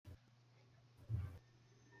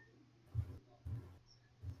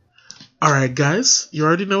All right, guys, you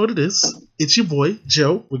already know what it is. It's your boy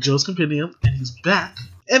Joe with Joe's Compendium, and he's back.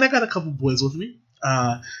 And I got a couple boys with me.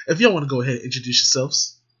 If y'all want to go ahead and introduce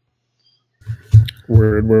yourselves.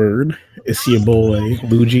 Word, word. It's your boy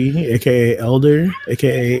Luigi, aka Elder,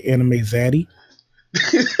 aka Anime Zaddy.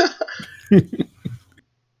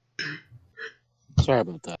 Sorry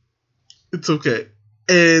about that. It's okay.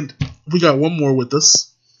 And we got one more with us.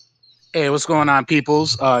 Hey, what's going on,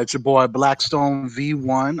 peoples? It's your boy Blackstone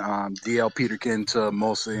V1, DL Peterkin to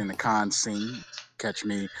mostly in the con scene. Catch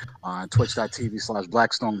me on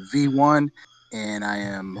twitch.tv/Blackstone V1, and I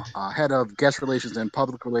am head of guest relations and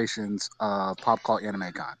public relations of Pop Call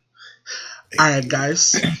Anime Con. All right,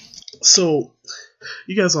 guys. So,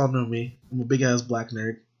 you guys all know me. I'm a big ass black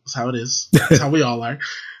nerd. That's how it is. That's how we all are.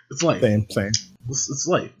 It's life. Same. It's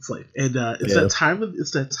life. It's life. And it's that time of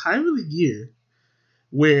the year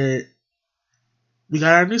where we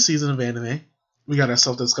got our new season of anime. We got our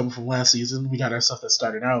stuff that's coming from last season. We got our stuff that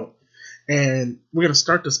started out. And we're going to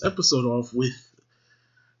start this episode off with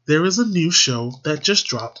there is a new show that just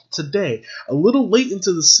dropped today. A little late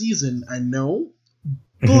into the season, I know,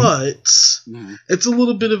 but it's a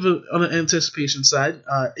little bit of on an anticipation side.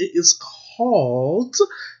 It is called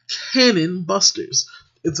Cannon Busters.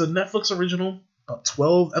 It's a Netflix original, about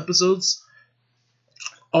 12 episodes,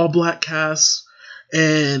 all black cast,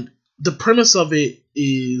 and the premise of it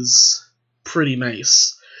is pretty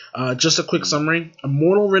nice. Just a quick summary. A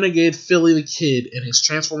mortal renegade Philly the Kid and his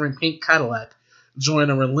transforming pink Cadillac join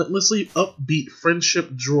a relentlessly upbeat friendship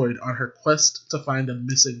droid on her quest to find a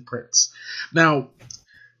missing prince. Now,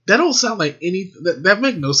 that don't sound like any... That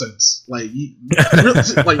make no sense. Like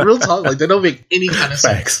real talk, like, that don't make any kind of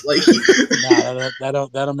sense. Like, that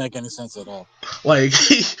don't make any sense at all. Like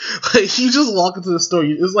you just walk into the store.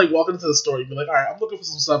 It's like walking into the store. You be like, all right, I'm looking for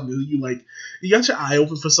some stuff new. You got your eye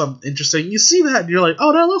open for something interesting. You see that, and you're like,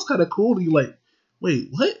 oh, that looks kind of cool. And you're like, wait,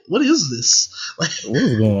 what? What is this? Like, what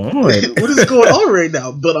is going on? What is going on right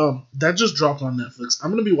now? But that just dropped on Netflix. I'm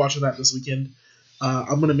gonna be watching that this weekend.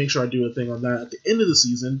 I'm gonna make sure I do a thing on that at the end of the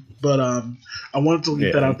season. But I wanted to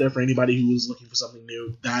leave that out there for anybody who was looking for something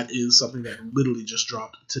new. That is something that literally just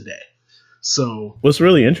dropped today. So what's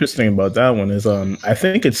really interesting about that one is I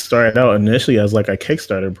think it started out initially as like a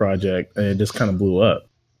Kickstarter project and it just kind of blew up.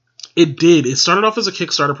 It did. It started off as a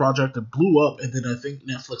Kickstarter project and blew up, and then I think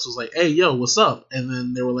Netflix was like, hey, yo, what's up? And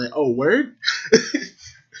then they were like, oh, word?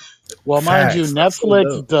 Well, mind you,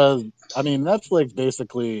 Netflix does... I mean, Netflix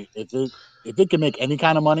basically, if it can make any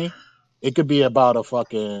kind of money, it could be about a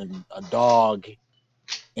dog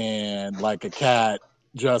and like a cat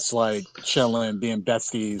just like chilling, being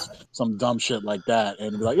besties, some dumb shit like that,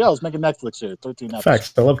 and be like, yo, let's make a Netflix here, 13 episodes.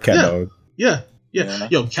 Facts. I love Cat Dog. Yeah.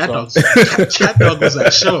 Yo, Cat Dog was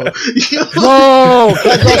that show. No,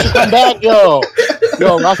 Cat Dog should come back, yo.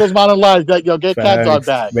 Rocco's Mountain Live, yo, get Facts. Cat Dog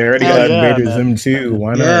back. They already got Invader Zim too.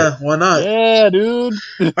 Why not? Yeah, why not? Yeah, dude.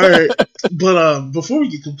 All right, but before we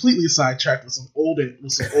get completely sidetracked with some old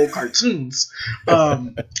cartoons,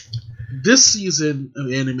 this season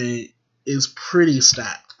of anime is pretty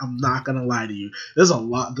stacked. I'm not gonna lie to you. There's a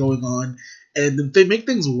lot going on, and if they make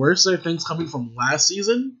things worse, there are things coming from last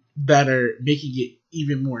season that are making it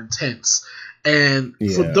even more intense. And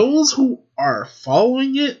for those who are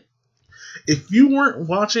following it, if you weren't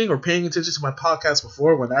watching or paying attention to my podcast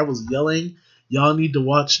before when I was yelling, y'all need to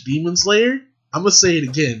watch Demon Slayer, I'm gonna say it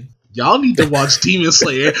again. Y'all need to watch Demon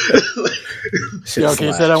Slayer. Yo, can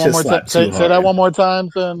you say that one more time? Say that one more time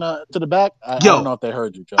to the back. I don't know if they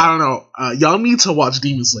heard you, Joe. I don't know. Y'all need to watch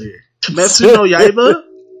Demon Slayer. Kimetsu no Yaiba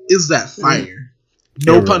is that fire.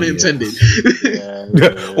 No pun intended.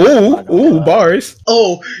 Ooh, bars.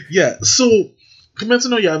 Oh, yeah. So, Kimetsu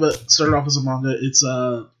no Yaiba started off as a manga. It's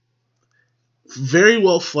very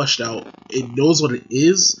well fleshed out. It knows what it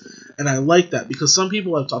is. And I like that because some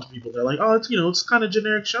people, I've talked to people, they're like, oh, it's kind of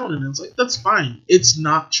generic shonen. And it's like, that's fine. It's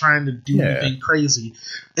not trying to do anything crazy.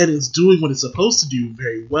 And it's doing what it's supposed to do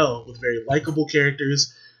very well with very likable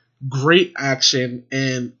characters, great action,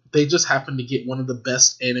 and they just happen to get one of the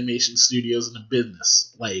best animation studios in the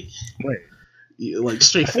business. Like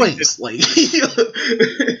straight flames.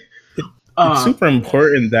 It's super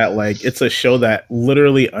important that like it's a show that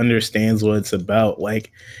literally understands what it's about.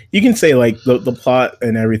 Like you can say like the plot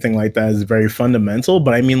and everything like that is very fundamental,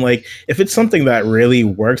 but I mean like if it's something that really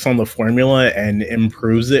works on the formula and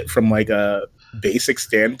improves it from like a basic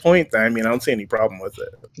standpoint, then I mean I don't see any problem with it.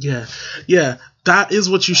 Yeah. That is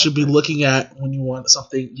what you should be looking at when you want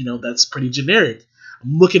something, that's pretty generic.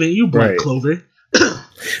 I'm looking at you, Black Clover.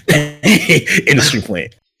 Industry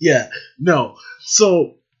plant. Yeah. No.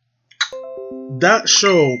 So that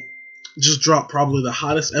show just dropped probably the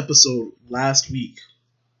hottest episode last week.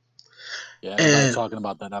 Yeah, everybody's talking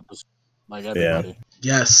about that episode. Like everybody. Yeah.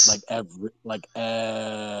 Yes. Like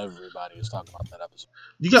everybody is talking about that episode.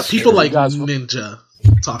 You got people like Ninja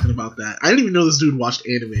talking about that. I didn't even know this dude watched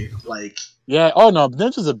anime. Like, yeah. Oh no,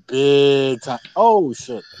 Ninja's a big time. Oh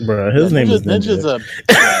shit, bro. His name is Ninja.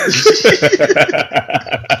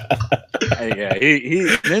 Yeah, he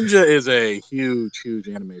Ninja is a huge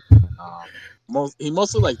anime fan. He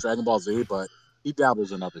mostly like Dragon Ball Z, but he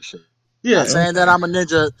dabbles in other shit. Yeah, not saying that I'm a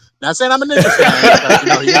ninja. Not saying I'm a ninja fan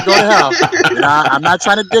because he can go to hell. I'm not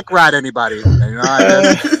trying to dick ride anybody.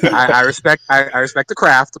 I respect the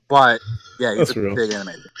craft, but yeah, he's a big anime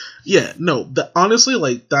fan. Yeah, no, honestly,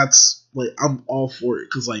 like that's like I'm all for it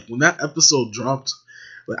because like when that episode dropped,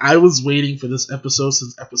 like I was waiting for this episode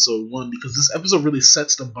since episode 1 because this episode really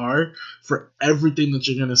sets the bar for everything that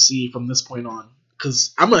you're gonna see from this point on.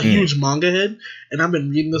 Because I'm a huge manga head and I've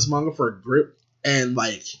been reading this manga for a grip, and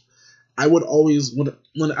like I would always when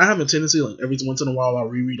I have a tendency like every once in a while I'll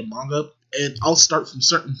reread a manga and I'll start from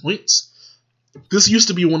certain points. This used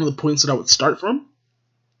to be one of the points that I would start from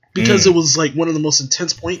because it was like one of the most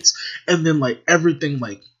intense points, and then like everything,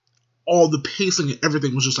 like all the pacing and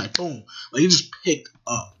everything was just like boom, like it just picked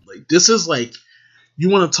up. Like this is like, you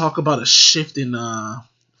want to talk about a shift in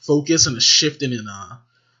focus and a shift in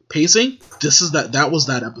pacing. This is that was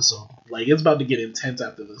that episode. Like it's about to get intense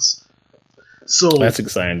after this. So that's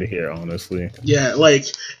exciting to hear, honestly. Yeah, like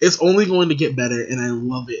it's only going to get better, and I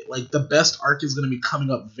love it. Like the best arc is going to be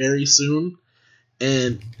coming up very soon,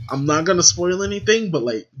 and I'm not going to spoil anything, but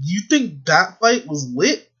like you think that fight was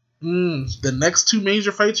lit? The next 2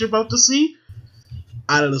 major fights you're about to see,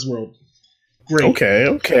 out of this world. Great.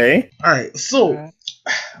 Okay. All right, so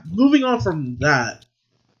moving on from that,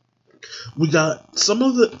 we got some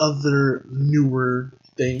of the other newer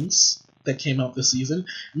things that came out this season.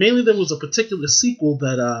 Mainly, there was a particular sequel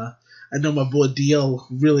that I know my boy DL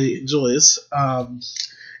really enjoys.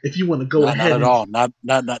 If you want to go ahead, not at all, not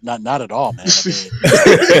at all, man. I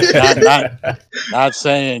mean, not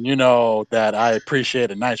saying that I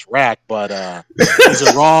appreciate a nice rack, but is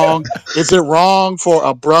it wrong? Is it wrong for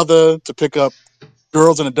a brother to pick up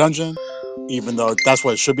girls in a dungeon, even though that's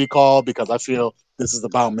what it should be called? Because I feel this is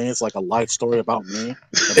about me. It's like a life story about me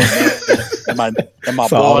and my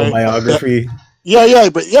boy. Autobiography. Yeah,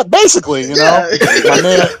 but basically, my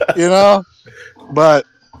man, But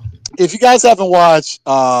if you guys haven't watched,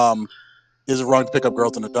 Is It Wrong to Pick Up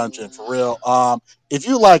Girls in a Dungeon? For real. If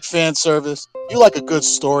you like fan service, you like a good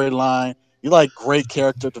storyline, you like great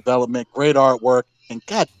character development, great artwork, and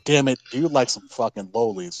god damn it, do you like some fucking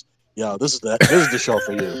lolies? Yo, this is the show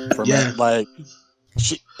for you. For me, like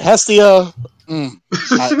Hestia.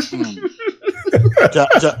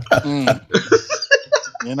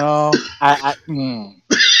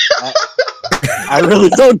 I really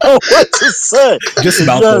don't know what to say. Just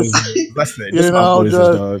mouth voices. That's it. Just mouth voices,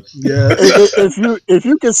 dog. Yeah. If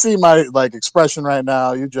you can see my like expression right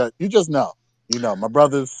now, you just know. My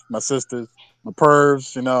brothers, my sisters, my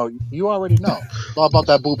pervs. You already know. It's all about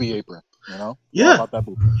that booby apron. Yeah. About that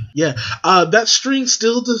booby. Yeah. That string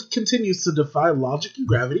still continues to defy logic and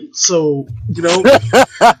gravity. So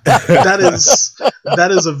that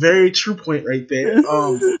is a very true point right there.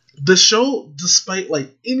 The show, despite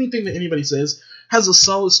like anything that anybody says, has a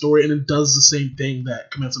solid story, and it does the same thing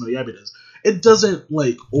that Kimetsu no Yaiba does. It doesn't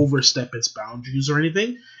like overstep its boundaries or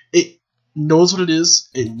anything. It knows what it is,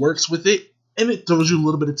 it works with it, and it throws you a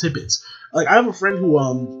little bit of tidbits. Like I have a friend who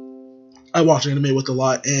I watch anime with a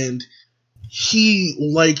lot, and he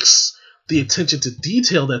likes the attention to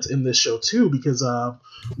detail that's in this show too, because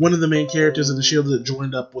one of the main characters in the show that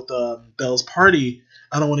joined up with Belle's party,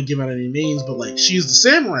 I don't want to give out any names, but like she's the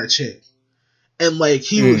samurai chick, and like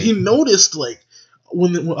he noticed like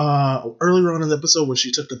when earlier on in the episode where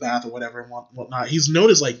she took the bath or whatever and whatnot, he's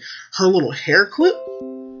noticed like her little hair clip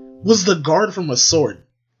was the guard from a sword,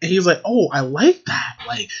 and he's like, oh, I like that.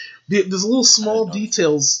 Like there's little small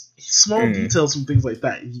details from things like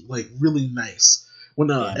that, like really nice. When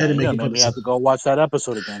anime maybe I have to go watch that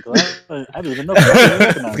episode again, because I didn't even know.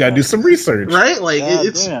 Gotta do some research, right? Like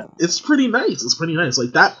it's pretty nice. It's pretty nice.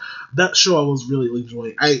 Like that show I was really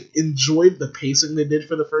enjoying. I enjoyed the pacing they did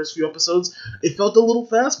for the first few episodes. It felt a little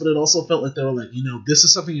fast, but it also felt like they were like, this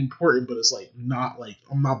is something important, but it's like not like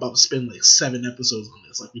I'm not about to spend like 7 episodes on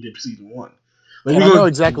this like we did for season 1. Like, I know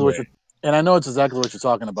exactly what you're. And I know it's exactly what you're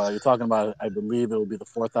talking about. You're talking about, I believe it will be the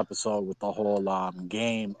 4th episode with the whole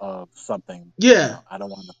game of something. Yeah. I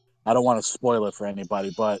don't want to spoil it for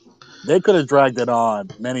anybody, but they could have dragged it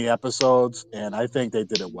on many episodes, and I think they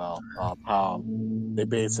did it well. How they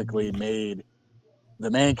basically made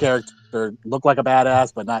the main character looked like a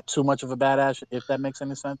badass, but not too much of a badass, if that makes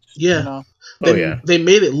any sense. Yeah. You know? They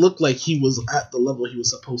made it look like he was at the level he was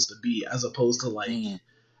supposed to be, as opposed to like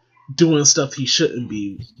doing stuff he shouldn't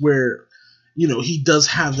be, where, you know, he does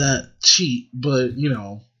have that cheat, but, you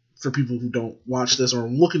know, for people who don't watch this or are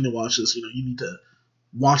looking to watch this, you know, you need to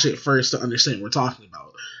watch it first to understand what we're talking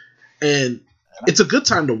about. And it's a good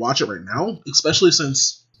time to watch it right now, especially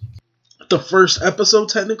since the first episode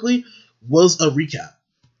technically was a recap.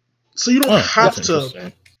 So you don't have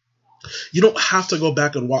to go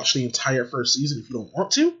back and watch the entire first season if you don't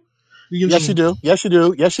want to. Yes, you do. Yes, you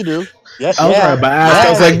do. Yes, you do. Yes, I was right by ask. I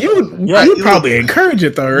was like, you'd probably encourage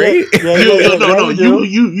it though, right? No,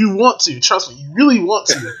 you want to. Trust me, you really want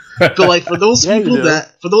to. But like for those people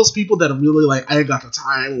that are really like, I ain't got the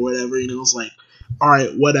time or whatever, you know, it's like, all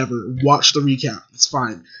right, whatever. Watch the recap. It's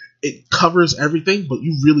fine. It covers everything, but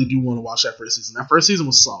you really do want to watch that first season. That first season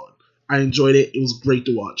was solid. I enjoyed it. It was great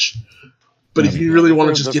to watch. But if you really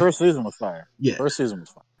want to just first season was fire. Yeah. First season was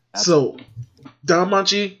fire. Absolutely. So,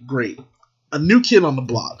 Danmachi, great. A new kid on the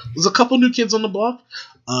block. There's a couple new kids on the block.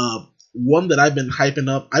 One that I've been hyping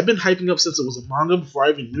up. I've been hyping up since it was a manga before I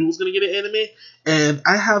even knew it was going to get an anime. And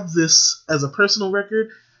I have this as a personal record.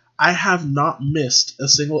 I have not missed a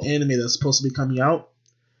single anime that's supposed to be coming out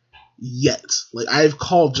yet. Like, I've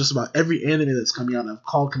called just about every anime that's coming out. I've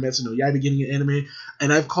called Kimetsu no Yaiba getting an anime,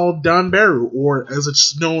 and I've called Danbaru, or as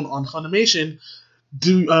it's known on Funimation,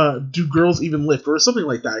 Do Girls Even Lift, or something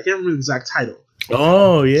like that. I can't remember the exact title.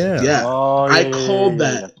 Oh, yeah. Yeah. Oh, I called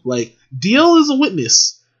that. Like, DL is a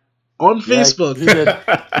witness on Facebook.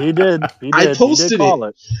 He did. I posted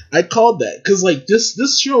it. I called that. Because, like,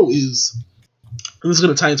 this show is... And this is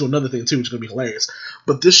going to tie into another thing, too, which is going to be hilarious.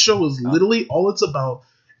 But this show is literally... All it's about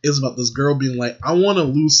is about this girl being like, I want to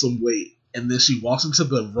lose some weight. And then she walks into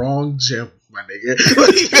the wrong gym, my nigga.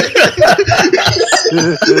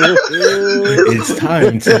 It's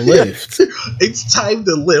time to lift. It's time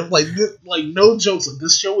to lift. Like no jokes.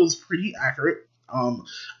 This show is pretty accurate.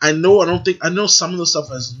 I know some of the stuff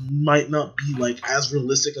might not be like as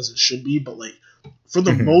realistic as it should be, but like for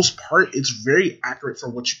the most part, it's very accurate for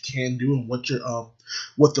what you can do and what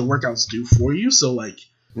the workouts do for you. So like,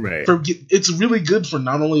 right. It's really good for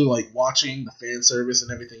not only like watching the fan service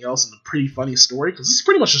and everything else and a pretty funny story, because it's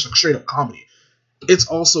pretty much just a straight up comedy. It's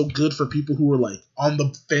also good for people who are like on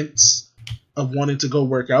the fence of wanting to go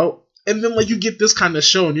work out, and then like you get this kind of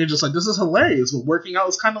show and you're just like, this is hilarious. But working out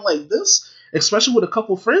is kind of like this, especially with a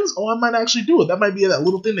couple friends. Oh, I might actually do it. That might be that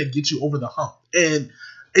little thing that gets you over the hump, and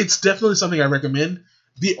it's definitely something I recommend.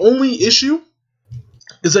 The only issue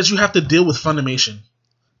is that you have to deal with Funimation.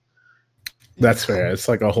 That's fair. It's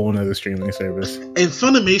like a whole nother streaming service. And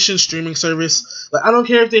Funimation streaming service, like, I don't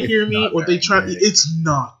care if they hear me or they try. It's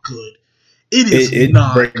not good. It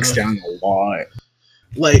not. It breaks down a lot.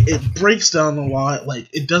 Like, it breaks down a lot. Like,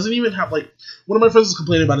 it doesn't even have, like, one of my friends was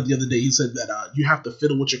complaining about it the other day. He said that you have to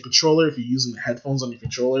fiddle with your controller if you're using the headphones on your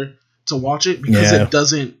controller to watch it, because it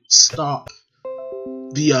doesn't stop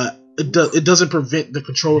the it doesn't prevent the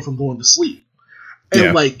controller from going to sleep.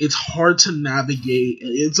 And like, it's hard to navigate.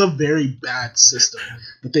 It's a very bad system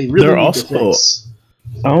that they really need to fix.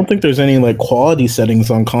 I don't think there's any like quality settings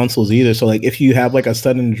on consoles either. So like, if you have like a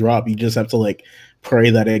sudden drop, you just have to like pray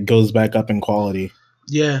that it goes back up in quality.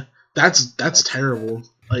 Yeah, that's terrible.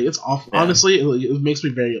 Like, it's awful. Yeah. Honestly, it makes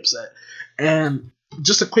me very upset. And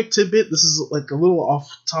just a quick tidbit. This is like a little off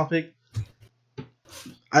topic.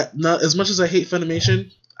 Not as much as I hate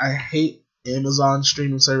Funimation, I hate Amazon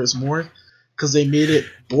streaming service more, because they made it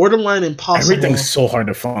borderline impossible. Everything's so hard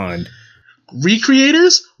to find.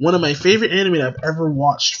 Recreators, one of my favorite anime I've ever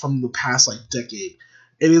watched from the past like decade.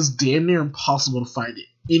 It is damn near impossible to find it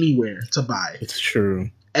anywhere to buy. It's true.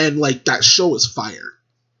 And like, that show is fire.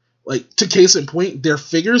 Like, to case in point,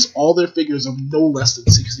 all their figures are no less than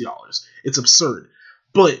 $60. It's absurd.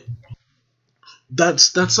 But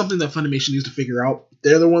that's something that Funimation needs to figure out.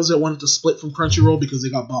 They're the ones that wanted to split from Crunchyroll because they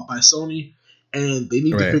got bought by Sony. And they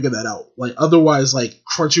need to figure that out. Like, otherwise, like,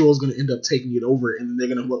 Crunchyroll is going to end up taking it over, and then they're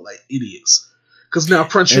going to look like idiots. Because now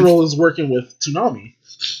Crunchyroll is working with Toonami.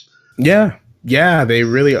 Yeah, they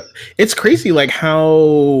really are. It's crazy, like,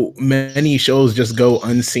 how many shows just go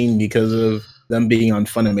unseen because of them being on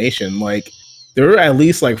Funimation. Like, there were at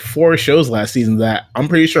least, like, 4 shows last season that I'm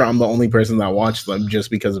pretty sure I'm the only person that watched them just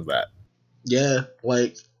because of that. Yeah,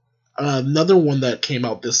 like, another one that came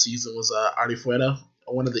out this season was Arifuera,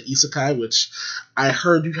 one of the isekai, which I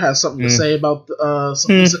heard you have something to say about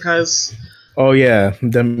some isekais. Oh yeah,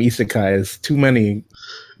 them isekais, too many.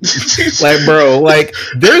 Like, bro, like,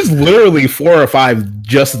 there's literally 4 or 5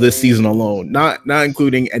 just this season alone, not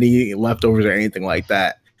including any leftovers or anything like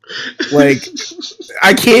that. Like,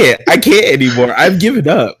 I can't anymore. I've given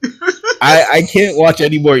up. I can't watch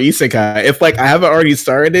any more isekai. If like I haven't already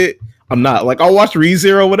started it, I'm not. Like, I'll watch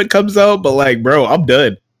ReZero when it comes out, but like, bro, I'm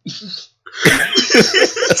done.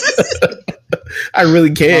 I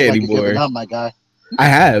really can't anymore. Up, my guy. I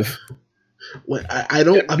have. Well, I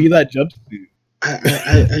don't. Be that jumpsuit.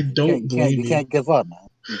 I don't blame you. You can't give up, man.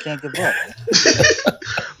 You can't give up.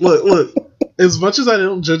 Look. As much as I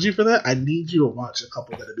don't judge you for that, I need you to watch a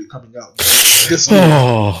couple that have been coming out this year.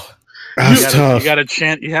 Oh, that's tough.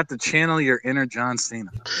 You have to channel your inner John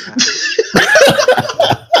Cena.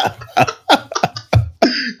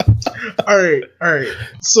 All right.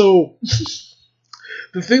 So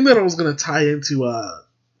the thing that I was gonna tie into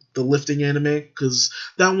the lifting anime, because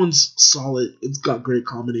that one's solid. It's got great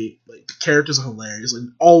comedy. Like, the characters are hilarious. Like,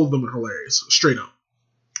 all of them are hilarious, straight up.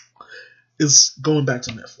 Is going back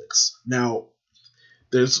to Netflix now.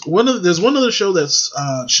 There's one other show that's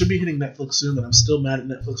should be hitting Netflix soon that I'm still mad at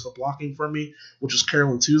Netflix for blocking from me, which is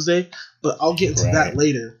Carol and Tuesday. But I'll get into that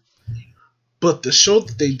later. But the show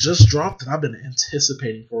that they just dropped that I've been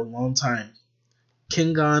anticipating for a long time,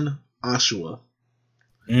 Kengan Ashura.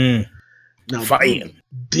 Now,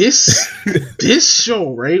 this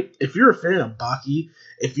show, right? If you're a fan of Baki,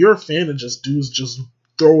 if you're a fan of just dudes just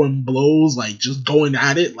throwing blows, like just going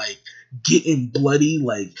at it, like getting bloody,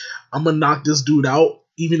 like I'm gonna knock this dude out,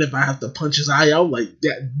 even if I have to punch his eye out, like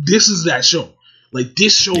that. This is that show. Like,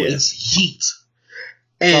 this show is heat.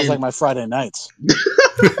 And sounds like my Friday nights.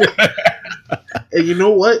 And you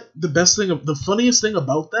know what? The funniest thing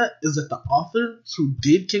about that is that the author who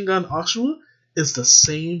did Kengan Ashura is the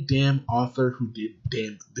same damn author who did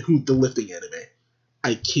the lifting anime.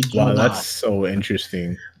 I kid you not. Wow, that's so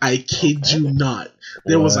interesting. I kid you not.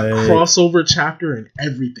 There was a crossover chapter and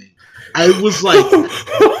everything. I was like,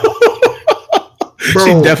 bro,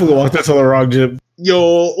 she definitely walked into the wrong gym.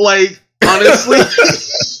 Yo, like,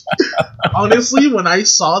 honestly, when I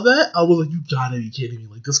saw that, I was like, you gotta be kidding me.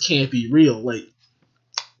 Like, this can't be real. Like,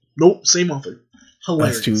 nope, same author.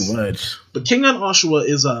 Hilarious. That's too much. But Kengan Ashura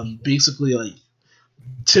is basically like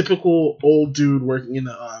typical old dude working in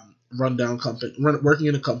a rundown company, working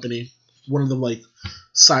in a company, one of the like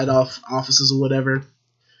side offices or whatever.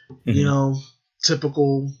 Mm-hmm. You know,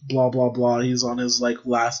 typical blah blah blah. He's on his like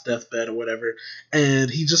last deathbed or whatever,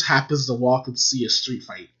 and he just happens to walk and see a street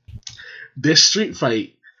fight. This street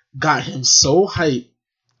fight got him so hyped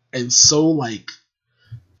and so like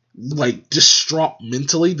distraught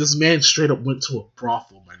mentally. This man straight up went to a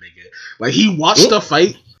brothel, my nigga. Like, he watched the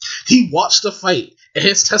fight, and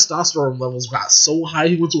his testosterone levels got so high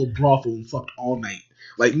he went to a brothel and fucked all night.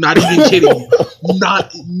 Like, not even kidding.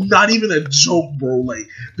 not even a joke, bro. Like,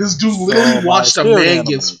 this dude literally watched a man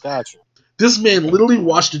get. This man literally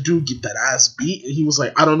watched a dude get that ass beat, and he was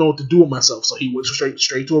like, I don't know what to do with myself. So he went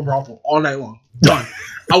straight to a brothel all night long. Done.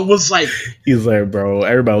 I was like... He's like, bro,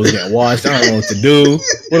 everybody was getting washed. I don't know what to do.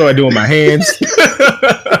 What do I do with my hands?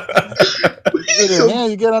 Man,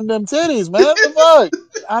 you get on them titties, man. What the fuck?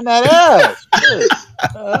 On that ass. Shit.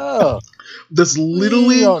 Oh. That's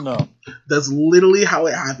literally... don't know. That's literally how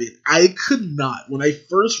it happened. I could not... When I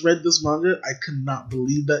first read this manga, I could not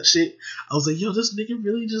believe that shit. I was like, yo, this nigga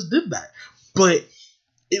really just did that. But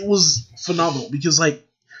it was phenomenal because, like,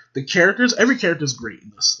 the characters, every character is great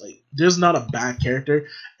in this. Like, there's not a bad character.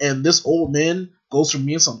 And this old man goes from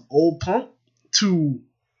being some old punk to,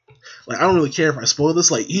 like, I don't really care if I spoil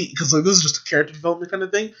this, like, because like, this is just a character development kind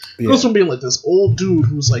of thing. He goes from being like this old dude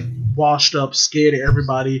who's like washed up, scared of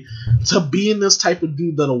everybody, to being this type of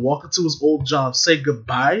dude that'll walk into his old job, say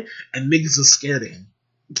goodbye, and niggas are scared of him.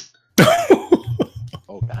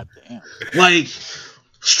 Oh, goddamn. Like,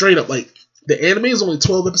 straight up, like, the anime is only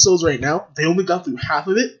 12 episodes right now. They only got through half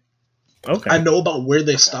of it. Okay. I know about where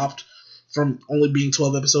they stopped from only being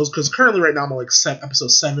 12 episodes, because currently right now I'm on like episode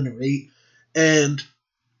 7 or 8, and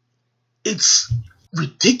it's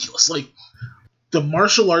ridiculous. Like, the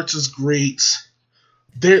martial arts is great.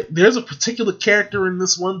 There's a particular character in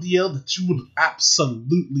this one DL that you would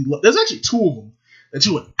absolutely love. There's actually 2 of them that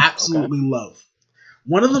you would absolutely love.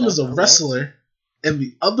 One of them is a wrestler, and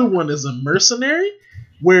the other one is a mercenary,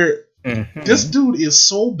 where this dude is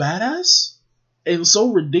so badass and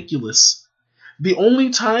so ridiculous. The only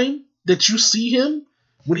time that you see him,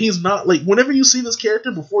 when he's not, like, whenever you see this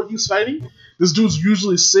character before he's fighting, this dude's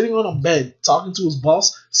usually sitting on a bed talking to his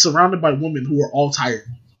boss, surrounded by women who are all tired.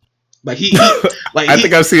 Like, I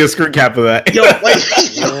think I've seen a screen cap of that.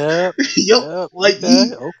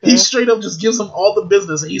 He straight up just gives them all the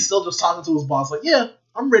business, and he's still just talking to his boss. Like, yeah,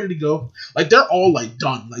 I'm ready to go. Like, they're all like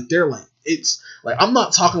done. Like, they're like, it's like, I'm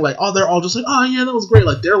not talking like, oh, they're all just like, oh yeah, that was great.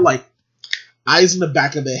 Like, they're like, eyes in the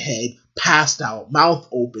back of their head, passed out, mouth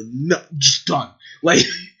open, no, just done. Like,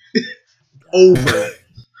 over.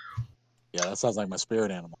 Yeah, that sounds like my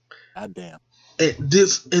spirit animal. God damn. And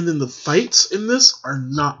then the fights in this are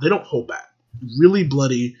not, they don't hold back. Really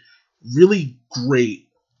bloody, really great,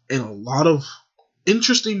 and a lot of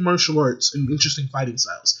interesting martial arts and interesting fighting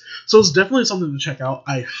styles. So it's definitely something to check out.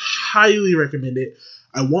 I highly recommend it.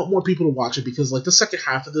 I want more people to watch it because, like, the second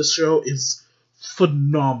half of this show is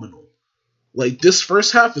phenomenal. Like, this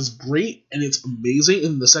first half is great and it's amazing,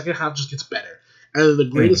 and the second half just gets better. And the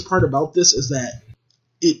greatest part about this is that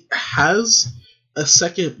it has a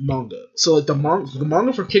second manga. So, like, the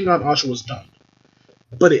manga for King on Asha was done,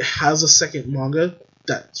 but it has a second manga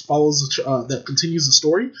that follows that continues the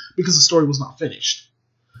story because the story was not finished.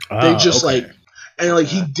 They just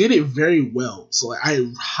he did it very well. So, like, I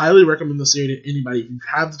highly recommend the series to anybody. If you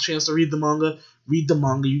have the chance to read the manga.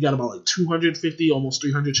 You got about like 250, almost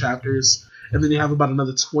 300 chapters, and then you have about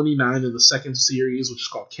another 29 in the second series, which is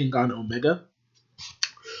called Kengan Omega.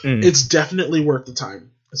 It's definitely worth the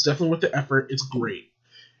time. It's definitely worth the effort. It's great,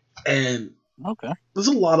 and there's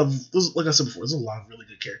like I said before, there's a lot of really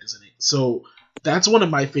good characters in it. So that's one of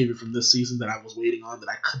my favorite from this season that I was waiting on, that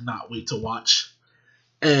I could not wait to watch.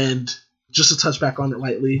 And just to touch back on it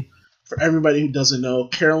lightly, for everybody who doesn't know,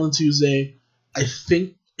 Carole & Tuesday, I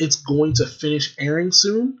think it's going to finish airing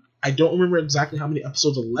soon. I don't remember exactly how many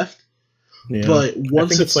episodes are left. Yeah, but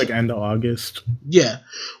once I think it's like end of August. Yeah.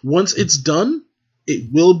 Once it's done, it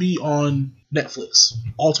will be on Netflix.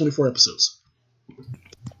 All 24 episodes.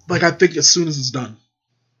 Like, I think as soon as it's done.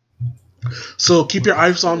 So keep your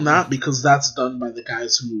eyes on that, because that's done by the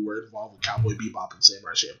guys who were involved with Cowboy Bebop and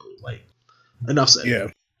Samurai Champloo. Like, enough said. Yeah.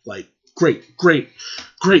 Like, great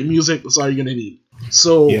music. That's all you're gonna need.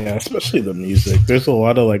 So yeah, especially the music. There's a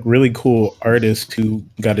lot of like really cool artists who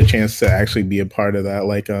got a chance to actually be a part of that.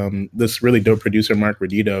 Like this really dope producer Mark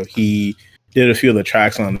Redito, he did a few of the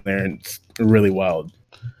tracks on there, and it's really wild.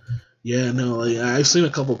 Yeah, no, like, I've seen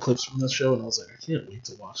a couple clips from this show, and I was like, I can't wait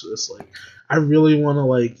to watch this. Like, I really want to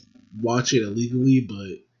like watch it illegally,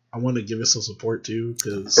 but I want to give it some support too,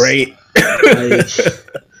 because right, like,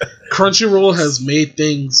 Crunchyroll has made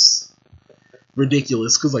things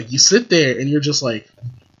ridiculous, because like you sit there and you're just like,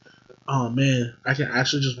 oh man, I can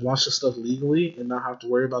actually just watch this stuff legally and not have to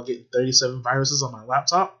worry about getting 37 viruses on my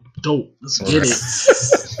laptop. Dope. Let's get it.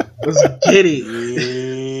 Let's get it.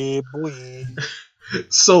 Yeah, boy.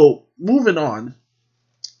 So moving on,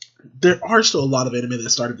 there are still a lot of anime that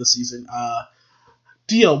started this season.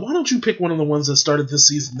 Dio, why don't you pick one of the ones that started this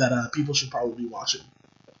season that people should probably be watching?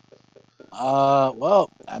 Well,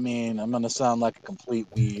 I mean, I'm gonna sound like a complete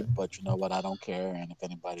weeb, but you know what? I don't care. And if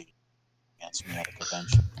anybody against me at a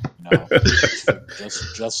convention, you know,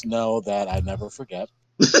 just know that I never forget.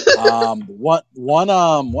 One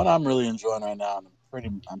I'm really enjoying right now, and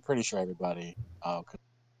I'm pretty sure everybody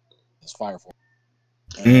is Fire Force.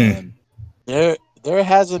 And there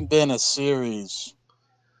hasn't been a series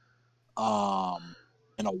in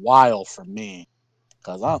a while for me.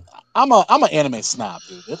 Because I'm an anime snob,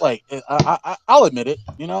 dude. It's like I'll admit it.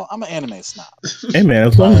 You know, I'm an anime snob. Hey man,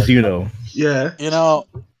 as long as you know. Yeah. You know,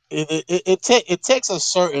 it takes a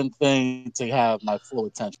certain thing to have my full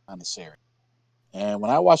attention on the series. And when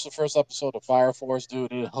I watched the first episode of Fire Force,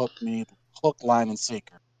 dude, it hooked me, hook, line, and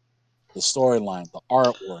sinker. The storyline, the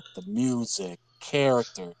artwork, the music,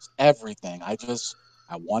 characters, everything.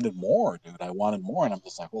 I wanted more, dude. I wanted more, and I'm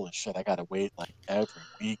just like, holy shit! I gotta wait like every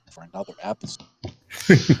week for another episode.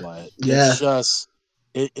 But yeah, it's just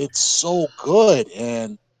it's so good,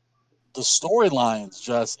 and the storylines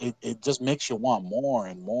it just makes you want more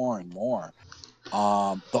and more and more.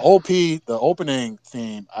 The opening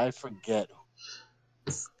theme, I forget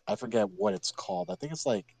what it's called. I think it's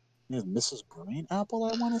like Mrs. Green Apple,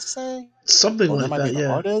 I want to say something or like that might that. Be the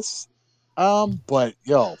yeah, artist. But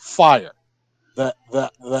yo, fire.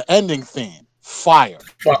 The ending theme, fire.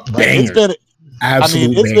 Banger. It's been,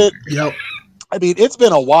 Absolutely. It's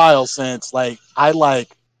been a while since like I like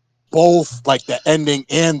both like the ending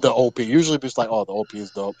and the OP. Usually it's like, oh, the OP is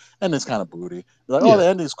dope, and it's kind of booty. You're like, oh, the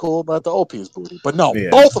ending's cool, but the OP is booty. But no,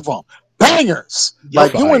 both of them bangers.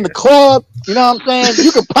 Like you in the club, you know what I'm saying?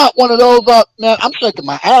 You can pop one of those up, man. I'm shaking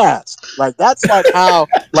my ass. Like that's like how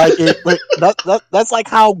like it. That's like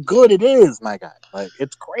how good it is, my guy. Like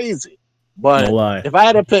it's crazy. But if I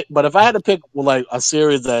had to pick like a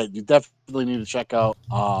series that you definitely need to check out,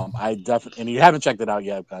 and you haven't checked it out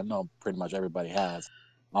yet, but I know pretty much everybody has.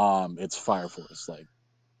 It's Fire Force. Like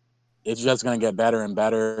it's just gonna get better and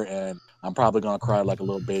better, and I'm probably gonna cry like a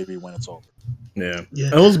little baby when it's over. Yeah.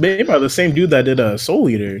 It was made by the same dude that did Soul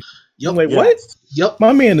Eater. Yep. I'm like, what? Yep.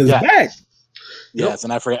 My man is back. Yes,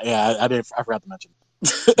 and I forgot. Yeah, I forgot to mention.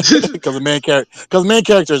 Because the main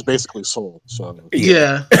character is basically Soul. So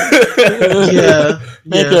yeah.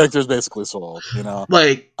 Main character is basically Soul. You know,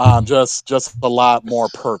 like just a lot more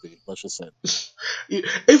pervy. Let's just say.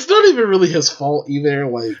 It's not even really his fault either.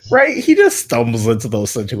 Like, right, he just stumbles into those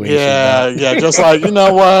situations. Yeah. Just like, you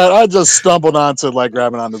know what? I just stumbled onto like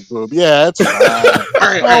grabbing on his boob. Yeah, it's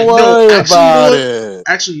fine. Don't worry about it.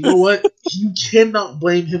 Actually, you know what? You cannot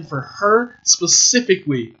blame him for her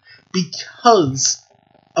specifically because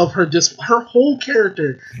of her whole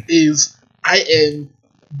character is I am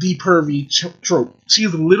the pervy trope.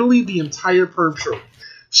 She's literally the entire perv trope.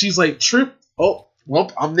 She's like, Trip, oh, well,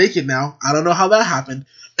 I'm naked now. I don't know how that happened.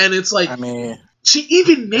 And it's like, she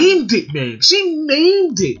even named it, man. She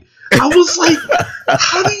named it. I was like,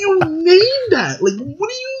 how do you name that? Like, what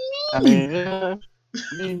do you mean?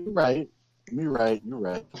 You're right. You're right.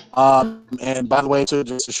 And by the way, too,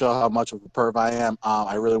 just to show how much of a perv I am,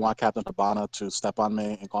 I really want Captain Habana to step on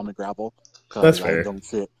me and call me Gravel. That's fair. I don't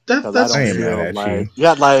feel like,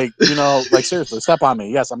 you know, like seriously, step on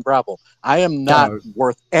me. Yes, I'm Gravel. I am not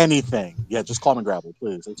worth anything. Yeah, just call me Gravel,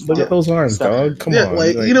 please. Look at those arms, dog. Come on.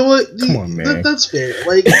 Like, you know what? Come on, man. That's fair.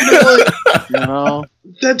 Like, you know what? You know,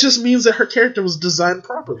 that just means that her character was designed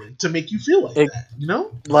properly to make you feel like that. You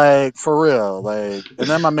know, like for real. Like, and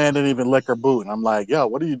then my man didn't even lick her boot, and I'm like, yo,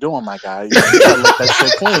 what are you doing, my guy? You gotta lick that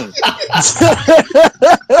shit clean.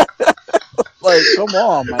 Like, come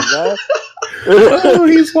on, my guy. Oh,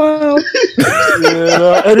 he's wild.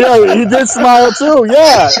 And yeah, he did smile too.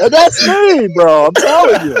 Yeah, and that's me, bro. I'm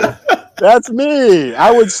telling you, that's me.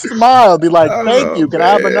 I would smile, be like, "Thank you. Can I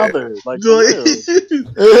have another?" Like,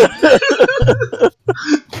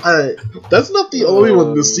 all right, that's not the only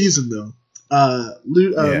one this season, though.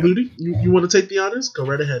 Ludi, you want to take the honors? Go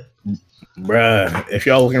right ahead, bruh. If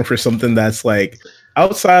y'all looking for something that's like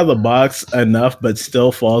outside of the box enough, but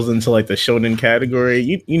still falls into like the shonen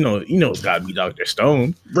category, you know, it's gotta be Dr.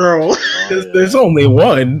 Stone, bro. There's only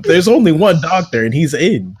one doctor, and he's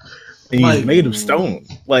in, and he's made of stone.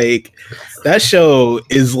 Like, that show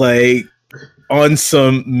is like on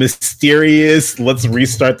some mysterious let's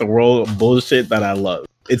restart the world bullshit that I love.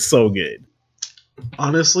 It's so good.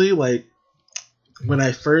 Honestly, like when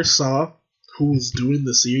I first saw who was doing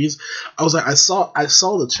the series, I was like, I saw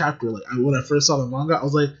the chapter, like when I first saw the manga, I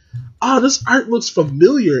was like, oh, this art looks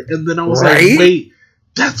familiar, and then I was like, wait,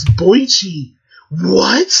 that's Boichi,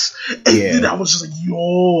 what? And then I was just like,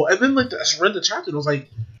 yo, and then like I read the chapter and I was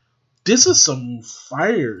like, this is some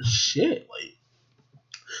fire shit. Like,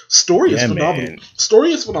 story is phenomenal. Man.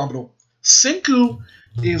 Story is phenomenal. Senku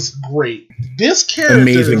is great. This character,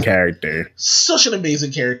 amazing character, such an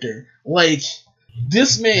amazing character. Like,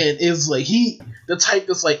 this man is like the type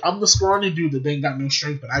that's like, I'm the scrawny dude that ain't got no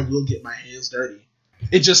strength, but I will get my hands dirty.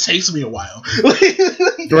 It just takes me a while.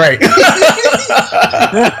 Right.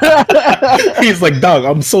 He's like, dog,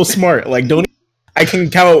 I'm so smart. Like, I can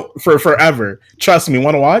count for forever. Trust me.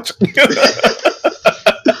 Want to watch?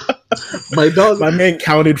 My man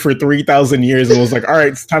counted for 3,000 years and was like, all right,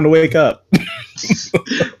 it's time to wake up.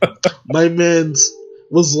 My man's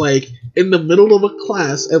was like in the middle of a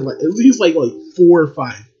class, and like he's like 4 or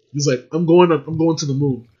 5. He's like, I'm going to the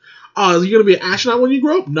moon. Oh, you gonna be an astronaut when you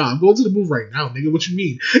grow up? Nah, I'm going to the moon right now, nigga. What you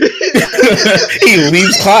mean? He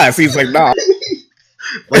leaves class. He's like, nah.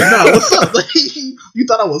 Like, nah, what's up? Like, you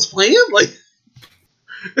thought I was playing? Like,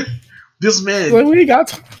 this man. Like, we got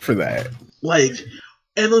time for that. Like,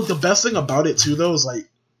 and like, the best thing about it too, though, is like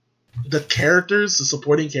the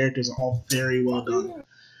supporting characters are all very well done.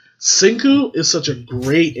 Senku is such a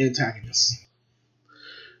great antagonist.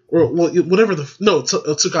 Or whatever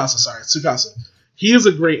Tsukasa. Sorry, Tsukasa. He is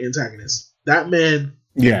a great antagonist. That man.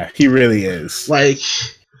 Yeah, he really is. Like,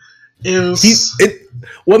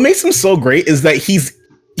 what makes him so great is that he's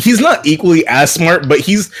not equally as smart, but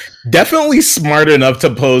he's definitely smart enough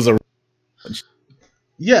to pose a.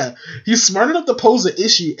 Yeah, he's smart enough to pose an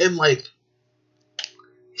issue, and like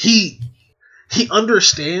he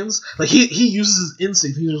understands. Like he uses his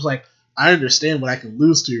instinct. He's just like, I understand what I can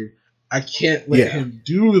lose to. I can't let him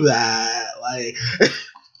do that. Like,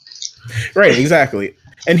 right, exactly.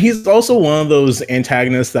 And he's also one of those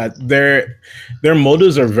antagonists that their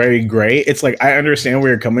motives are very gray. It's like, I understand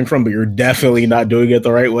where you're coming from, but you're definitely not doing it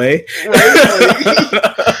the right way.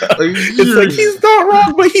 It's like, he's not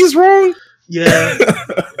wrong, but he's wrong. Yeah,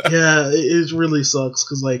 it really sucks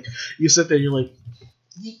because like you sit there, and you're like,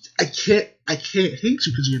 I can't hate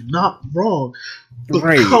you because you're not wrong. But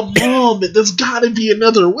come on, man, there's got to be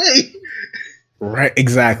another way. Right,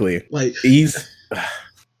 exactly. Like, it's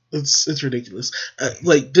ridiculous.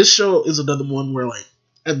 Like, this show is another one where, like,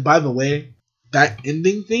 and by the way, that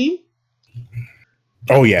ending theme.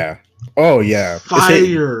 Oh yeah, Oh yeah,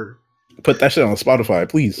 fire. Put that shit on Spotify,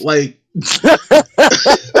 please. Like,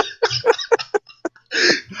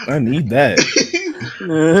 I need that.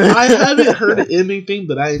 I haven't heard anything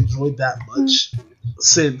that I enjoyed that much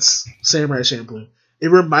since Samurai Champloo. It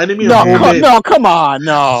reminded me of come on,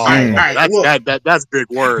 no. That's big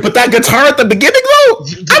word. But that guitar at the beginning, though.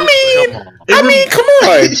 Come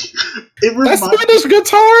on. That's Swedish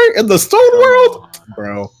guitar in the Stone World,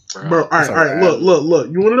 bro. All right. Look.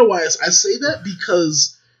 You want to know why I say that?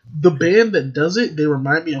 Because the band that does it, they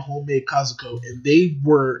remind me of Homemade Kazuko, and they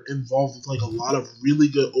were involved with like a lot of really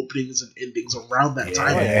good openings and endings around that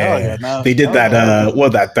time. Yeah. They did that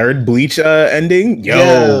that third Bleach ending?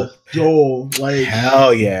 Like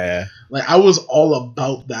hell yeah. Like I was all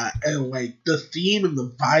about that, and like the theme and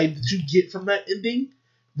the vibe that you get from that ending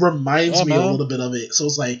reminds me a little bit of it. So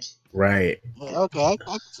it's like right. Yeah, okay, I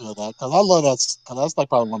can feel that because I love that. Because that's like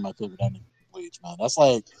probably one of my favorite endings. Bleach, man. That's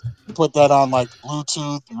like you put that on like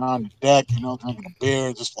Bluetooth, you're on your deck, drinking a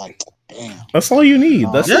beer, just like damn. That's all you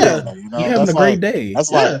need. That's it. You're having a great day.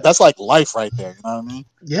 That's like life right there. You know what I mean?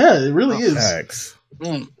 Yeah, it really is. Facts.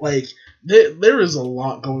 Like there is a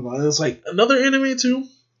lot going on. It's like another anime too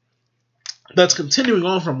that's continuing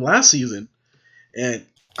on from last season, and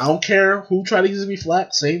I don't care who tried to use me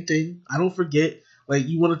flack. Same thing. I don't forget. Like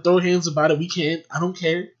you want to throw hands about it, we can. I don't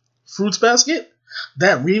care. Fruits Basket.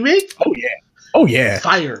 That remake? Oh yeah.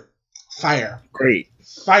 Fire. Great.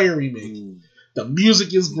 Fire remake. The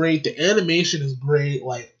music is great. The animation is great.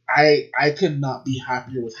 Like I could not be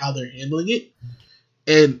happier with how they're handling it,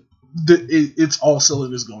 and it's all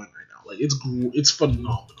cylinders going right now. Like it's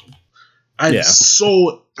phenomenal. I'm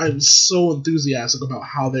so enthusiastic about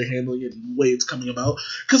how they're handling it and the way it's coming about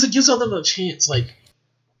because it gives them a chance. Like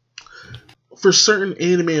for certain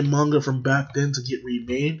anime and manga from back then to get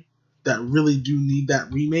remade. That really do need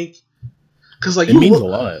that remake, because like it means a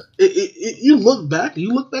lot. You look back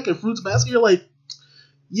at Fruits Basket, you're like,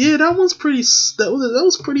 yeah, that was pretty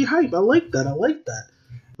hype. I like that.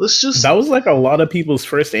 That was like a lot of people's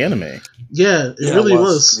first anime. Yeah, it really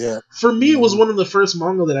was. Yeah. For me, it was one of the first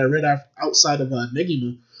manga that I read outside of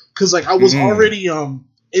Negima, because like I was already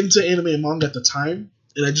into anime and manga at the time,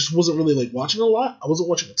 and I just wasn't really like watching a lot. I wasn't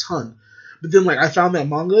watching a ton. But then, like, I found that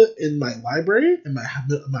manga in my library in my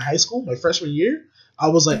high school, my freshman year. I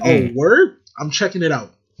was like, oh, word? I'm checking it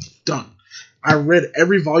out. Done. I read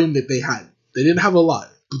every volume that they had. They didn't have a lot,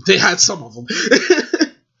 but they had some of them.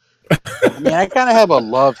 I mean, I kind of have a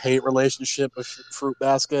love-hate relationship with Fruit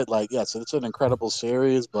Basket. Like, yes, it's an incredible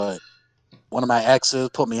series, but one of my exes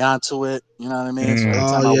put me onto it. You know what I mean? So every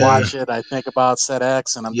time I watch it, I think about said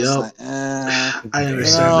ex, and I'm just like, I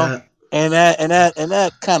understand that. And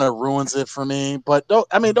that kind of ruins it for me. But don't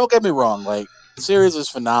get me wrong. Like, the series is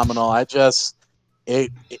phenomenal. I just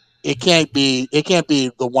it can't be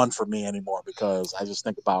the one for me anymore because I just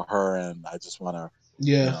think about her and I just want to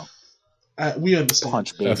we understand.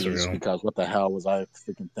 Punch babies because what the hell was I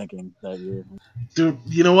freaking thinking that year? Dude,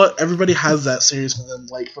 you know what? Everybody has that series for them.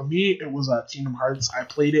 Like for me, it was Kingdom Hearts. I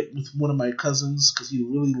played it with one of my cousins because he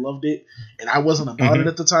really loved it, and I wasn't about it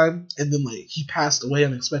at the time. And then like he passed away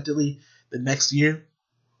unexpectedly the next year,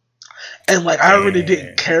 and like I already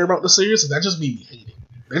didn't care about the series, and that just made me hate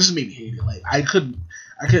it. Like I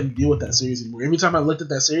couldn't deal with that series anymore. Every time I looked at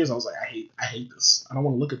that series, I was like, I hate this. I don't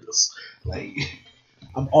want to look at this. Like.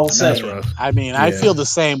 I'm all set. I mean, I feel the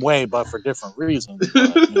same way, but for different reasons.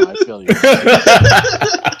 But, I feel you.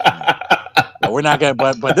 But we're not gonna.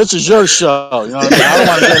 But this is your show. You know what I mean? I don't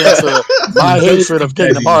want to get into my hatred of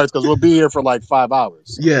Kingdom Hearts because we'll be here for like 5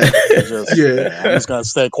 hours. Yeah, I'm just gonna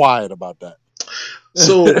stay quiet about that.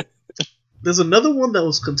 So there's another one that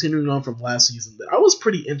was continuing on from last season that I was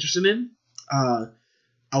pretty interested in. I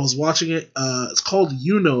was watching it. It's called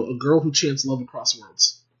A Girl Who Chants Love Across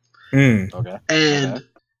Worlds. Okay. And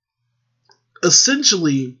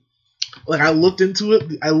essentially, like I looked into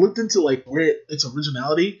it. I looked into like where its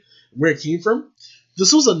originality, where it came from.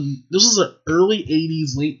 This was an early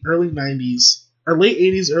 80s, late 90s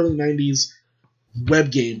web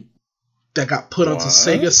game that got put onto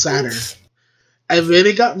Sega Saturn, and then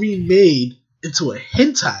it got remade into a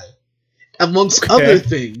hentai, amongst other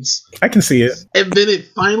things. I can see it. And then it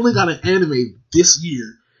finally got an anime this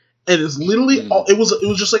year. And it's literally all, it was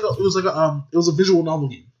a visual novel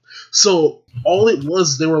game. So all it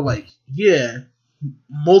was, they were like,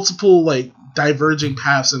 multiple like diverging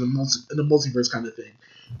paths in a multiverse kind of thing.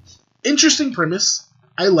 Interesting premise.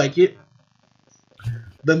 I like it.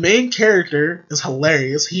 The main character is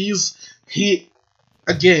hilarious.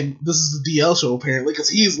 Again, this is the DL show apparently because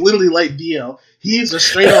he's literally like DL. He's a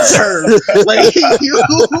straight up perv.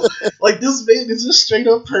 Like this man is a straight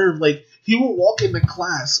up perv. Like he will walk into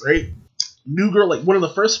class, right? New girl, like one of the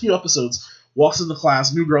first few episodes, walks into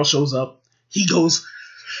class. New girl shows up. He goes,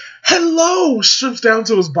 "Hello!" Strips down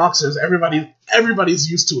to his boxers. Everybody's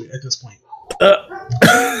used to it at this point.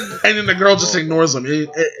 And then the girl just ignores him.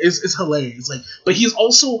 It's hilarious. Like, but he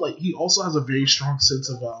also has a very strong sense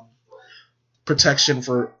of protection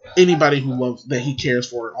for anybody who loves that he cares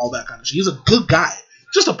for, all that kind of shit. He's a good guy,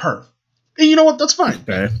 just a perv. And you know what? That's fine.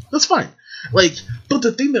 Okay. That's fine. Like, but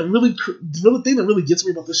the thing that really gets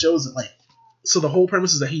me about this show is that, like, so the whole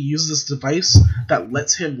premise is that he uses this device that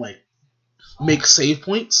lets him, like, make save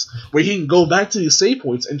points where he can go back to these save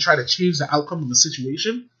points and try to change the outcome of the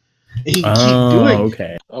situation. And he can keep doing.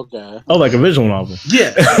 Okay. Oh, like a visual novel.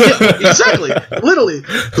 Yeah, exactly. Literally.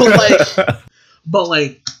 But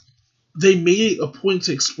like, they made a point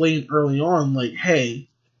to explain early on, like, hey,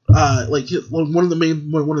 one of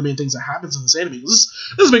the main things that happens in this anime. This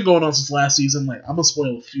has been going on since last season. Like, I'm gonna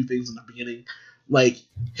spoil a few things in the beginning. Like,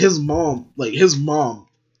 his mom,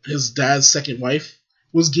 his dad's second wife,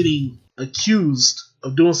 was getting accused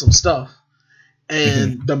of doing some stuff,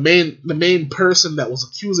 and the main person that was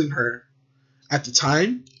accusing her at the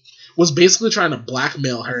time was basically trying to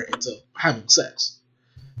blackmail her into having sex.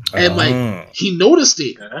 And like, he noticed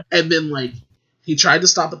it, and then like, he tried to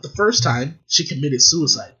stop it the first time. She committed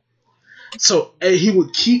suicide. So, and he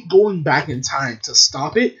would keep going back in time to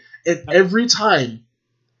stop it, and every time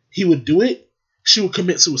he would do it, she would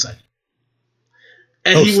commit suicide.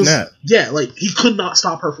 And he could not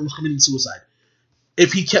stop her from committing suicide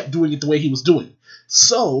if he kept doing it the way he was doing.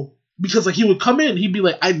 So, because like, he would come in, he'd be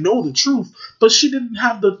like, "I know the truth," but she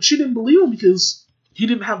didn't believe him because he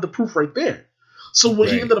didn't have the proof right there. So what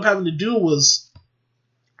he ended up having to do was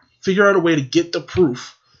figure out a way to get the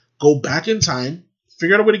proof, go back in time,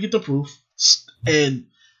 figure out a way to get the proof, and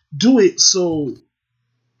do it so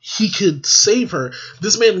he could save her.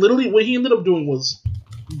 This man literally, what he ended up doing was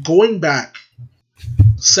going back,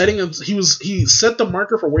 he set the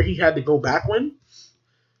marker for where he had to go back when,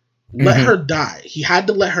 let her die. He had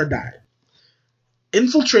to let her die.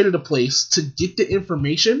 Infiltrated a place to get the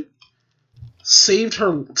information, saved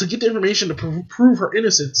her, to get the information to prove her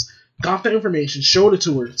innocence, got the information, showed it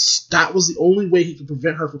to her. That was the only way he could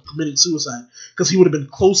prevent her from committing suicide, because he would have been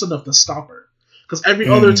close enough to stop her. Because every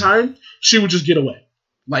other time, she would just get away.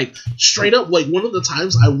 Like, straight up, like, one of the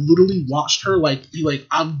times I literally watched her, like, be like,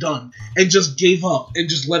 "I'm done," and just gave up and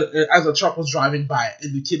just let it, as a truck was driving by,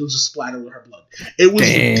 and the kid was just splattered with her blood. It was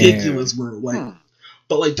ridiculous, bro. Like,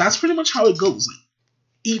 but, like, that's pretty much how it goes. Like,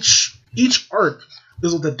 each arc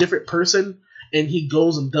is with a different person, and he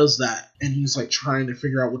goes and does that, and he's, like, trying to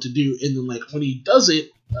figure out what to do, and then, like, when he does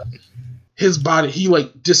it, his body, he,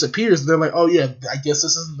 like, disappears, and they're like, "Oh, yeah, I guess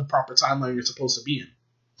this isn't the proper timeline you're supposed to be in."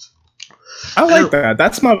 I like that.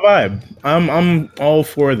 That's my vibe. I'm all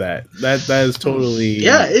for that. That is totally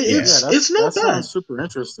it's not bad. Sounds super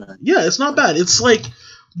interesting. Yeah, it's not bad. It's like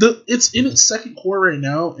it's in its second quarter right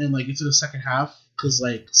now, and like it's in the second half because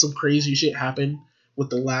like some crazy shit happened with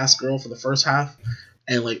the last girl for the first half,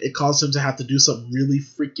 and like it caused him to have to do something really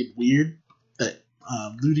freaking weird that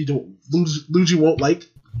Luigi won't like.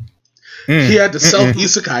 He had to self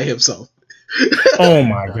isekai himself. Oh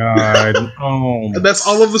my god! Oh, and that's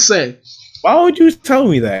all I'm gonna say. Why would you tell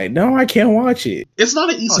me that? No, I can't watch it. It's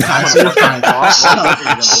not an isekai, so you're fine.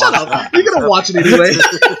 Shut up. You're gonna watch it anyway.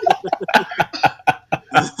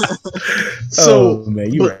 So,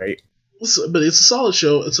 man, you're right. But it's a solid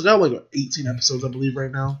show. It's got like 18 episodes, I believe,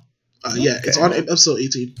 right now. It's on episode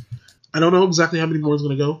 18. I don't know exactly how many more it's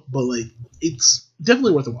gonna go, but like it's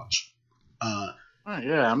definitely worth a watch.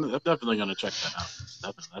 I'm definitely gonna check that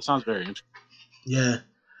out. That sounds very interesting. Yeah.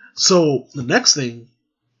 So the next thing,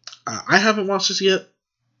 I haven't watched this yet.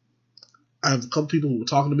 I have a couple people who were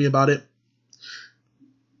talking to me about it.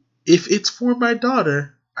 If it's for my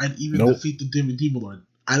daughter, I'd even defeat the Demon Lord.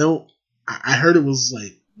 I heard it was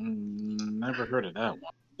like. Never heard of that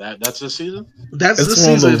one. That's this season. That's this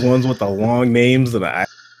season. One of those ones with the long names that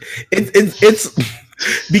it's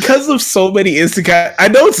because of so many isekai. I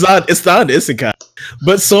know it's not an isekai,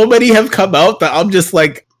 but so many have come out that I'm just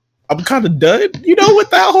like, I'm kind of done, with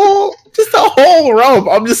that whole realm.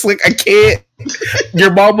 I'm just like, I can't.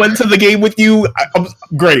 Your mom went to the game with you. I'm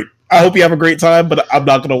great. I hope you have a great time, but I'm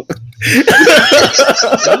not gonna.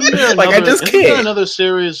 I just can't. There another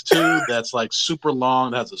series too that's like super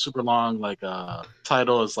long. That has a super long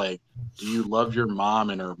title. Is like, "Do you love your mom?"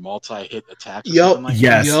 and her multi-hit attacks. Yep. Like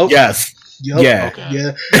yes. That? Yes. Yep. Yeah. Okay.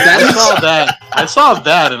 Yeah. I saw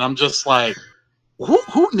that, and I'm just like,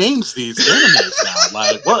 who names these enemies now?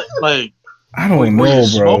 Like what? Like. I don't know,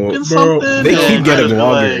 bro. They keep getting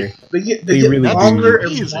longer. They get really longer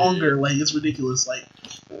and longer. Like, it's ridiculous. Like,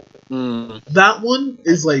 That one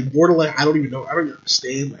is like borderline. I don't even know. I don't even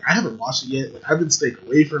understand. Like, I haven't watched it yet. Like, I've been staying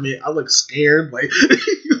away from it. I'm like scared. Like,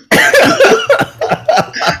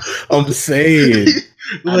 I'm saying.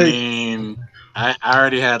 I mean, I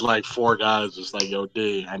already had like 4 guys just like, yo,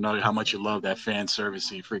 D, I know how much you love that fan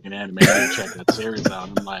servicey freaking anime. You check that series out.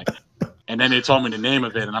 I'm like, and then they told me the name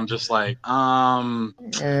of it, and I'm just like, yeah.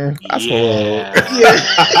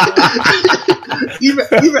 even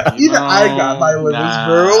I got my limits,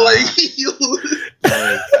 bro. Like,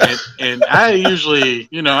 and I usually,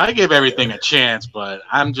 I give everything a chance, but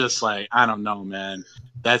I'm just like, I don't know, man.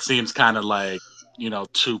 That seems kind of like,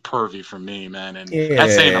 too pervy for me, man. And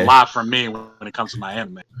that's saying a lot for me when it comes to my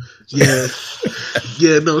anime. No,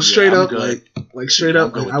 straight up, like straight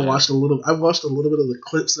up. Like, I watched a little bit of the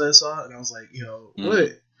clips that I saw, and I was like,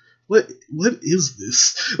 what is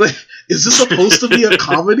this? Like, is this supposed to be a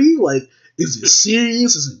comedy? Like, is it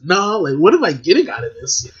serious? Is it not? Like, what am I getting out of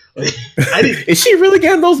this? Like, I didn't. Is she really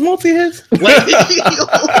getting those multi-hits?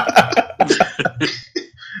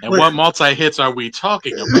 And what multi-hits are we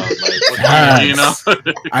talking about? Like,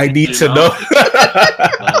 I need to know.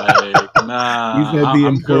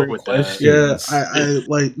 I'm good with that. Yeah, I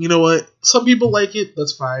like. You know what? Some people like it.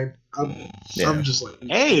 That's fine. I'm just like,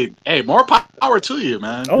 hey, more power to you,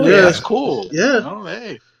 man. Oh yeah, that's cool. Yeah.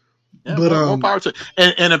 Hey. Yeah, but more power to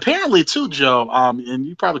and apparently too, Joe. And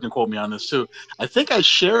you probably can quote me on this too. I think I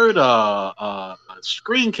shared a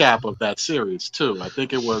screen cap of that series too. I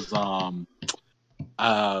think it was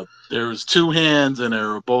there was 2 hands and they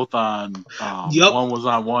were both on. One was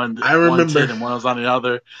on one. I remember, and one was on the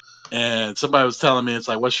other. And somebody was telling me, it's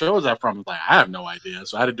like, what show is that from? I was like, I have no idea.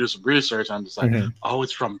 So I had to do some research. I'm just like, oh,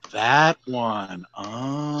 it's from that one.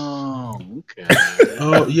 Oh, okay.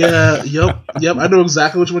 Oh, yeah. Yep. I know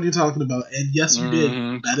exactly which one you're talking about. And yes, you did.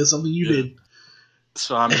 That is something you did.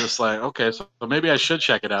 So I'm just like, okay, so maybe I should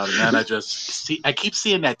check it out. And then I keep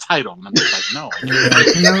seeing that title. And I'm just like, no,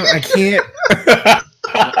 I can't.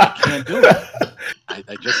 I can't do it.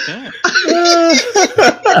 I just can't.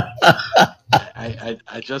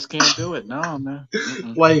 I just can't do it. No, man.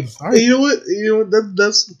 Like, you know what?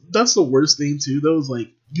 That's the worst thing too. Though, is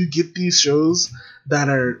like you get these shows that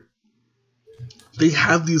they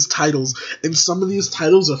have these titles, and some of these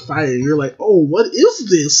titles are fire. You're like, oh, what is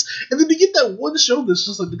this? And then you get that one show that's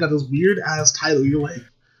just like they got this weird ass title. You're like,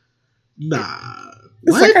 nah.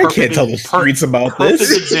 What? Like, I can't tell the streets about this.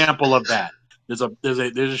 Perfect example of that. There's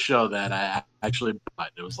a show that I actually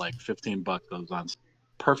bought. It was like $15. That was on.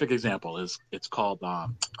 Perfect example it's called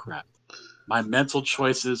crap. My mental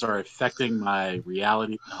choices are affecting my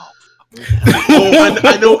reality. No.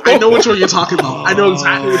 I know which one you're talking about. I know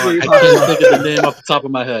exactly which one you're talking about. I can't think of the name off the top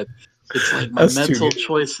of my head. It's like my mental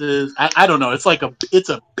choices. I don't know. It's a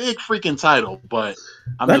big freaking title, but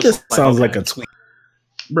that just sounds like a tweet.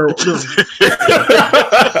 Bro,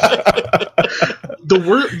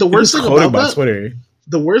 the worst thing about that. Twitter.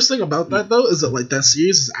 The worst thing about that though is that like that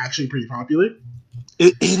series is actually pretty popular.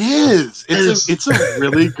 It is. It's a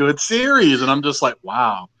really good series, and I'm just like,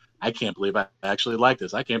 wow. I can't believe I actually like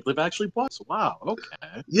this. I can't believe I actually bought it. Wow,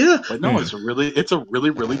 okay. Yeah. But no, it's a really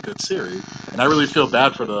really good series. And I really feel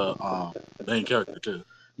bad for the main character too.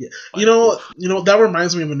 Yeah. Like, you know, that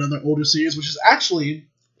reminds me of another older series, which is actually,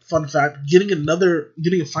 fun fact, getting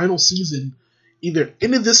a final season either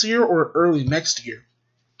end of this year or early next year.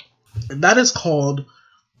 And that is called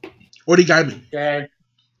Origami. Okay.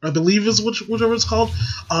 I believe is whichever it's called.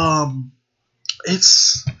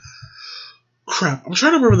 It's crap. I'm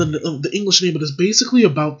trying to remember the English name, but it's basically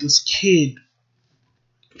about this kid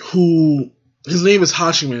who his name is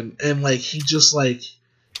Hachiman, and like he just like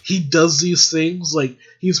he does these things. Like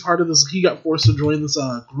he's part of this. He got forced to join this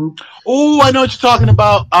group. Oh, I know what you're talking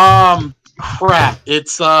about. Crap.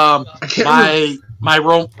 It's my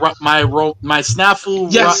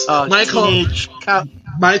snafu. Yes,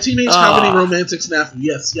 my teenage comedy romantic snafu.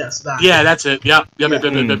 Yes, that. Yeah, that's it. Yep,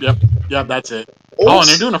 that's it. Oh, and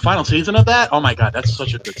they're doing a final season of that? Oh my god, that's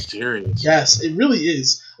such a good series. Yes, it really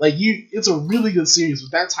is. Like it's a really good series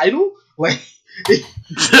with that title. Like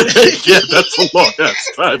yeah, that's a long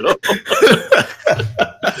ass title.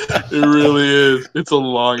 It really is. It's a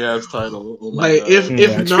long ass title. Oh my god. If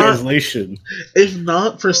not translation. If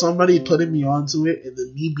not for somebody putting me onto it and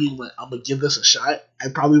then me being like, I'm gonna give this a shot, I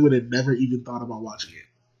probably would have never even thought about watching it.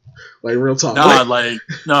 Like real talk. No, I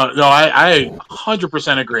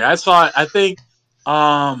 100% agree. I saw it. I think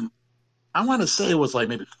I want to say it was like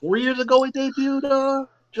maybe 4 years ago it debuted.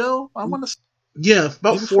 Joe, I want to. Yeah,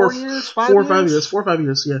 about 4 years, 4 or 5 years. 4 or 5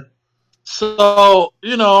 years. Yeah. So,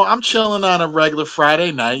 I'm chilling on a regular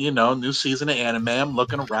Friday night, new season of anime. I'm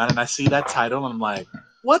looking around and I see that title and I'm like,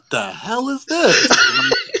 what the hell is this?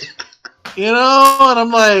 And I'm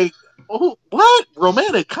like, oh, what?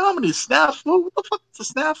 Romantic comedy snafu? What the fuck is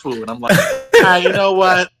a snafu? And I'm like, all right, you know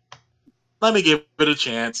what? Let me give it a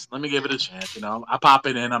chance. I pop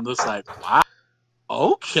it in. I'm just like, wow,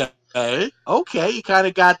 okay. You kind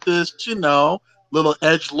of got this, little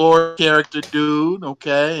edgelord character dude,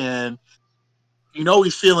 okay? And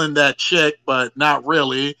he's feeling that chick, but not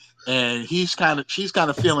really. And she's kind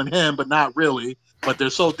of feeling him, but not really. But they're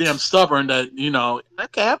so damn stubborn that,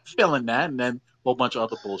 okay, I'm feeling that. And then a whole bunch of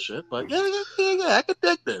other bullshit. But yeah, I could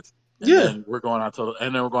dig this. And then we're going on to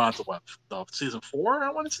what? Season 4,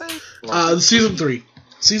 I want to say? Season 3.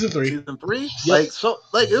 Season 3? Yep.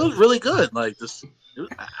 It was really good. Like, this,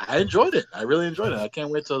 I enjoyed it. I really enjoyed it. I can't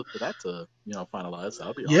wait for that to, finalize.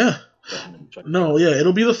 That'll be awesome. No, yeah,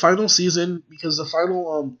 it'll be the final season because the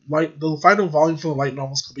final final volume for the light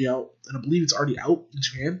novels will be out, and I believe it's already out in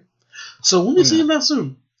Japan. So we'll be seeing that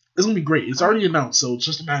soon. It's gonna be great. It's already announced, so it's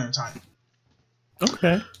just a matter of time.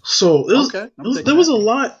 Okay. So there was a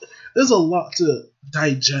lot. There's a lot to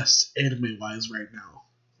digest anime wise right now.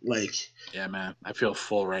 Like, yeah, man, I feel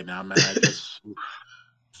full right now, man. I just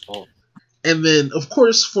full. And then, of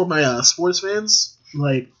course, for my sports fans,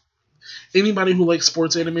 like anybody who likes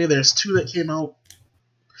sports anime, there's 2 that came out.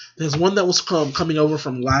 There's one that was coming over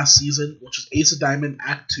from last season, which is Ace of Diamond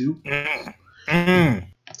Act 2.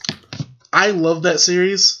 I love that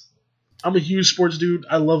series. I'm a huge sports dude.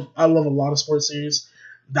 I love a lot of sports series.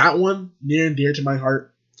 That one, near and dear to my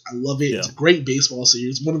heart. I love it. Yeah. It's a great baseball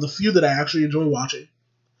series. One of the few that I actually enjoy watching.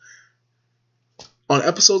 On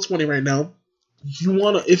episode 20 right now, if you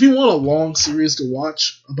want a long series to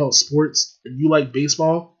watch about sports and you like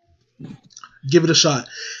baseball, give it a shot.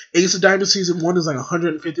 Ace of Diamond season 1 is like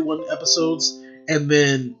 151 episodes, and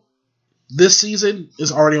then this season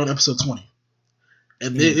is already on episode 20.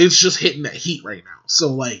 And it's just hitting that heat right now.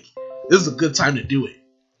 So, like, this is a good time to do it.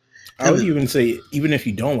 I would even say, even if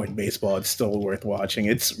you don't like baseball, it's still worth watching.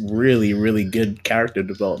 It's really, really good character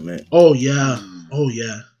development. Oh, yeah.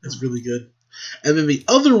 It's really good. And then the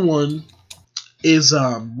other one is,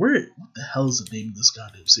 what the hell is the name of this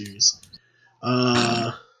goddamn series?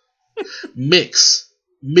 Mix.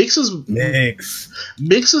 Mix is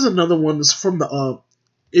another one that's from the,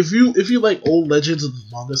 if you like old Legends of the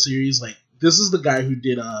manga series, like, this is the guy who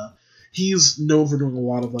did, he's known for doing a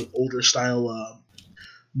lot of, like, older style,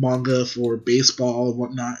 manga for baseball and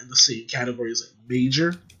whatnot in the same category as, like,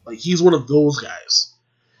 Major. Like, he's one of those guys.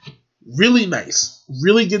 Really nice.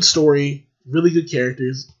 Really good story. Really good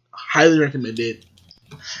characters. Highly recommend it.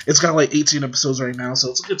 It's got, like, 18 episodes right now, so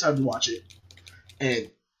it's a good time to watch it. And,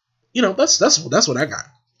 that's what I got.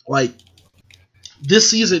 Like, this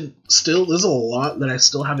season, still, there's a lot that I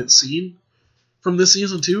still haven't seen from this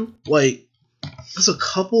season, too. Like, there's a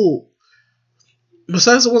couple,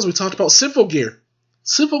 besides the ones we talked about. Symphogear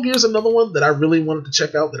is another one that I really wanted to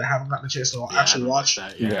check out that I haven't gotten a chance to actually watch.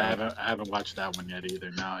 I haven't watched that one yet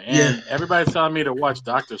either. Now, and everybody's telling me to watch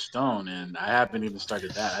Dr. Stone, and I haven't even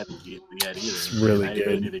started that yet either. It's really good.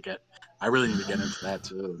 I really need to get into that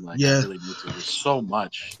too. Like, I really need to. There's so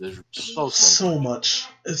much. There's so much.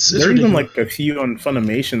 It's there are even like a few on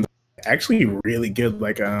Funimation that are actually really good,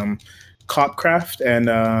 like Copcraft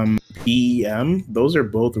and BEM. Those are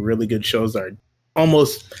both really good shows that are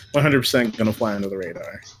almost 100% gonna fly under the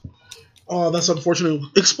radar. Oh, that's unfortunate.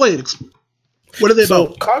 Explain. What are they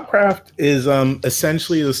about? Copcraft is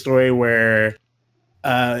essentially the story where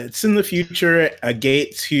it's in the future. A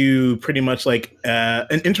gate to pretty much like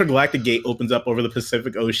an intergalactic gate opens up over the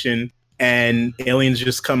Pacific Ocean, and aliens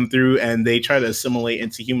just come through and they try to assimilate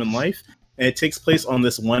into human life. And it takes place on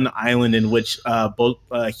this one island in which both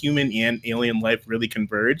human and alien life really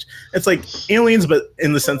converge. It's like aliens, but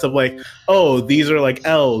in the sense of like, oh, these are like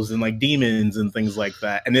elves and like demons and things like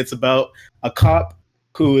that. And it's about a cop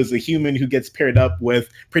who is a human who gets paired up with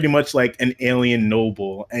pretty much like an alien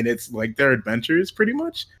noble. And it's like their adventures pretty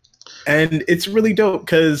much. And it's really dope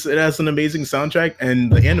because it has an amazing soundtrack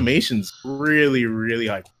and the animation's really, really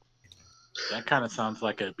high. That kind of sounds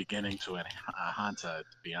like a beginning to a Hanta, to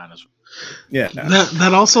be honest. Yeah.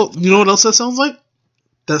 That also, you know what else that sounds like?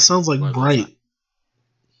 That sounds like Bright.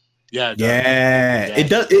 Yeah. It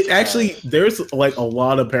does. It actually, there's like a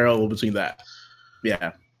lot of parallel between that.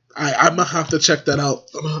 Yeah. I'm gonna have to check that out.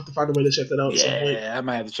 I'm gonna have to find a way to check that out. Yeah, I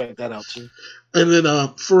might have to check that out too. And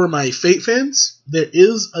then for my Fate fans, there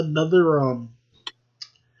is another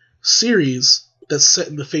series that's set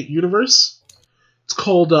in the Fate universe. It's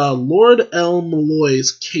called Lord L.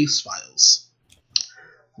 Malloy's Case Files.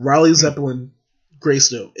 Riley Zeppelin,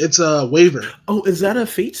 Grace Note. It's a Waver. Oh, is that a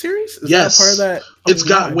Fate series? Is yes. That part of that? Oh, it's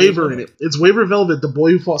got Waver in it. It's Waver Velvet, the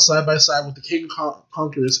boy who fought side by side with the King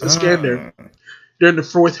Conquerors, Iskander, during the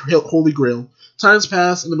Fourth Holy Grail. Times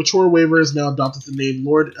pass, and the mature Waver has now adopted the name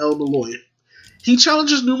Lord El Malloy. He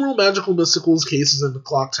challenges numerous magical mysticals cases in the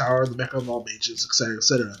Clock Tower, the Mecha of all Mages, etc.,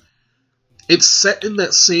 etc. It's set in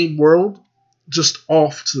that same world, just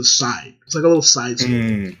off to the side. It's like a little side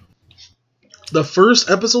story. The first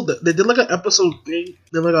episode, they did like an episode thing,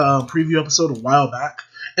 they did like a preview episode a while back,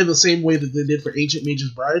 in the same way that they did for Ancient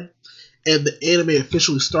Mage's Bride, and the anime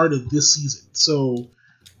officially started this season. So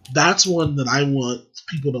that's one that I want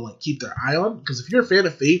people to like keep their eye on, because if you're a fan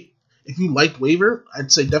of Fate, if you liked Waver,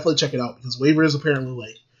 I'd say definitely check it out, because Waver is apparently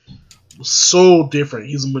like so different.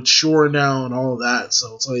 He's mature now and all of that,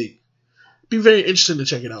 so it's like be very interesting to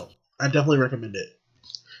check it out. I definitely recommend it.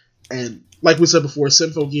 And like we said before,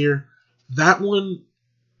 Symphogear, that one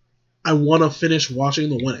I want to finish watching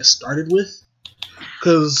the one it started with,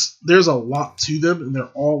 because there's a lot to them and they're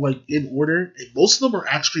all like in order, and most of them are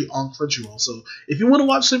actually on Crunchyroll. So if you want to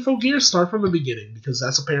watch Symphogear, start from the beginning, because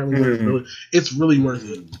that's apparently it's really worth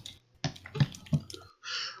it.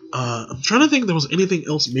 I'm trying to think if there was anything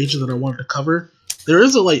else major that I wanted to cover. There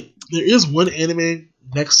is one anime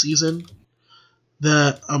next season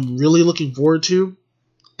that I'm really looking forward to,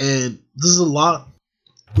 and this is a lot.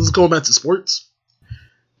 This is going back to sports.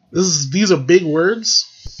 These are big words,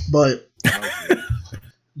 but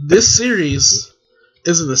this series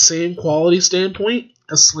is in the same quality standpoint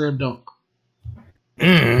as Slam Dunk.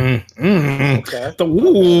 Okay.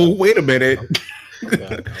 Ooh, wait a minute.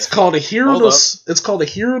 It's called a Hero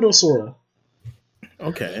no Sora.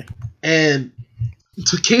 Okay. And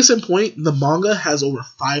to case in point, the manga has over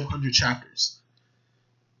 500 chapters.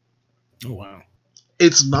 Oh wow.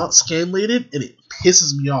 It's not scanlated, and it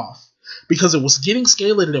pisses me off, because it was getting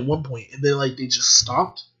scanlated at one point, and then like they just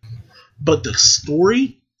stopped. But the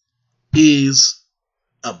story is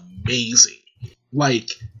amazing. Like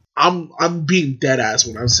I'm being dead ass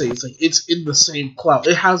when I say it's in the same clout.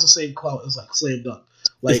 It has the same clout as like Slam Dunk.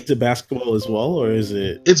 Like, is it basketball as well, or is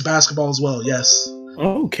it? It's basketball as well. Yes.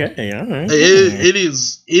 Okay. All right. It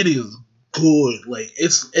is good. Like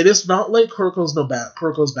it's not like Kuroko's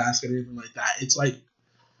Basket or anything like that. It's like,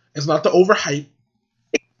 it's not the overhype,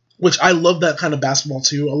 which I love that kind of basketball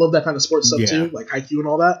too. I love that kind of sports stuff too, like Haikyuu and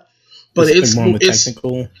all that. But it's more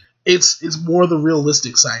technical. It's more the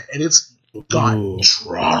realistic side, and it's got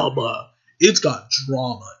drama. It's got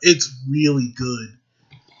drama. It's really good.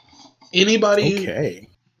 Anybody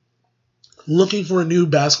looking for a new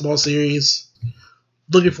basketball series,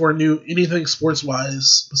 looking for a new anything sports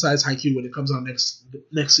wise besides Haikyuu when it comes out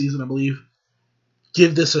next season, I believe,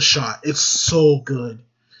 give this a shot. It's so good.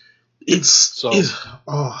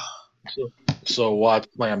 So watch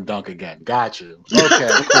Slam Dunk again. Got you. Okay.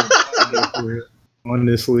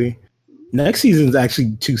 Honestly, next season's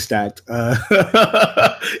actually too stacked.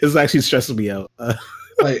 It's actually stressing me out.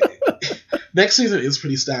 Like, next season is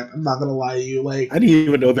pretty stacked. I'm not gonna lie to you. Like, I didn't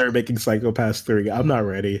even know they were making Psycho Pass 3. I'm not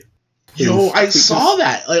ready. I saw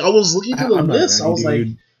that. Like, I was looking through the list. I was like,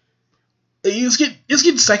 it's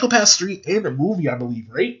getting Psycho Pass 3 and a movie, I believe,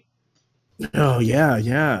 right? Oh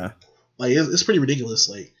yeah. Like, it's pretty ridiculous.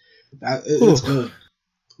 Like, it's good.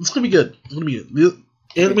 It's gonna be good. The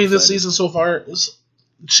anime this season so far is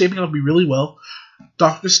shaping up to be really well.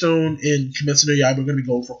 Dr. Stone and Kimetsu no Yaiba are gonna be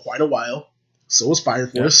going for quite a while. So is Fire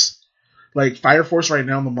Force. Yeah. Like, Fire Force right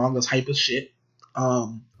now in the manga's hype as shit.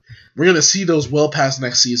 We're gonna see those well past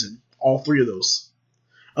next season. All three of those.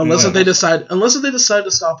 Unless if they decide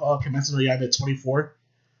to stop Kimetsu no Yaiba at 24,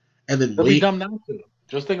 and then they'll be dumb not to.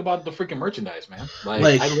 Just think about the freaking merchandise, man.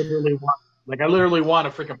 Like I literally want a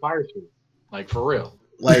freaking fire suit. Like, for real.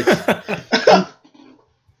 Like,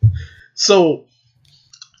 so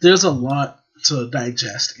there's a lot to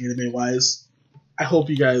digest anime wise. I hope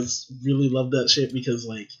you guys really love that shit, because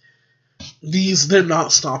like they're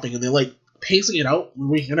not stopping, and they're like pacing it out.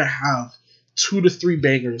 We're gonna have 2 to 3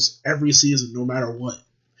 bangers every season, no matter what.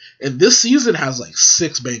 And this season has like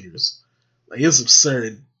 6 bangers. Like, it's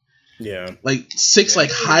absurd. Yeah. Like 6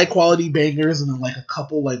 like high quality bangers, and then like a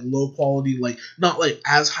couple like low quality, like not like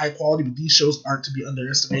as high quality, but these shows aren't to be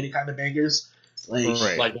underestimated kind of bangers. Like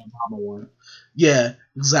like that Mama one. Yeah,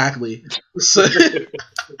 exactly. So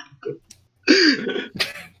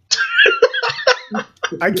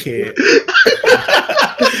I can't.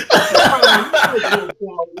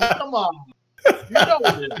 Come on. You know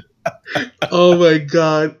it. Oh my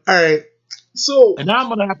god. Alright. So, and now I'm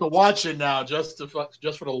gonna have to watch it now, just for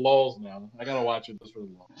the lulz. Now I gotta watch it just for the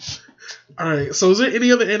lulz. All right. So, is there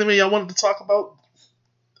any other anime y'all wanted to talk about?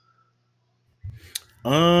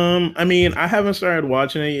 I mean, I haven't started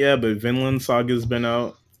watching it yet, but Vinland Saga's been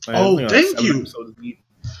out. Thank you.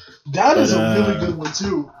 That is a really good one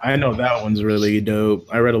too. I know that one's really dope.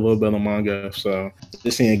 I read a little bit of the manga, so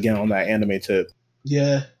just seeing again on that anime tip.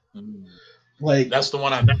 Yeah, like that's the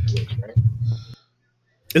one on Netflix, right?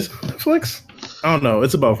 Is it Netflix? I don't know.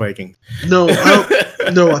 It's about Vikings. No, I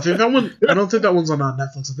think that one. I don't think that one's on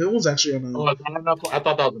Netflix. I think that one's actually on. I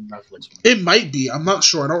thought that was on Netflix. It might be. I'm not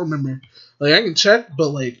sure. I don't remember. Like I can check, but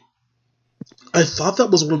like I thought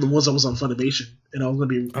that was one of the ones that was on Funimation, and I was gonna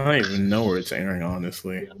be. I don't even know where it's airing,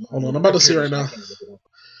 honestly. Hold on, I'm about to see right now.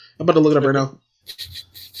 I'm about to look it up right now.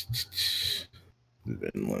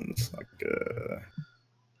 Vinland Saga.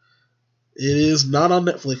 It is not on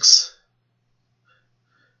Netflix.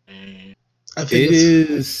 I think it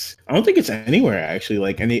is. I don't think it's anywhere actually.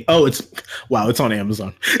 Like any. Oh, it's on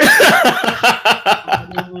Amazon.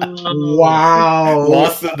 Wow.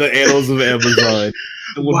 Lost in the annals of Amazon.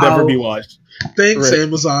 It will never be watched. Thanks,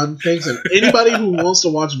 Amazon. Thanks, anybody who wants to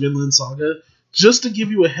watch Vinland Saga. Just to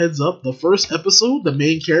give you a heads up, the first episode, the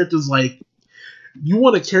main character's like, you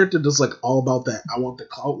want a character that's like all about that. I want the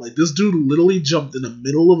clout. Like this dude literally jumped in the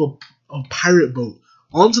middle of a pirate boat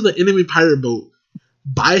onto the enemy pirate boat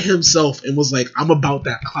by himself and was like, I'm about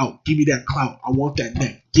that clout. Give me that clout. I want that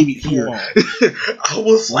neck. Give me here. I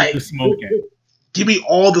was like, smoking. Give me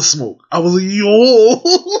all the smoke. I was like, yo.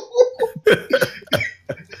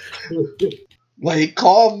 Like,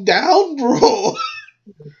 calm down, bro.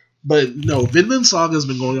 But no, Vinland Saga has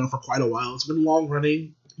been going on for quite a while. It's been long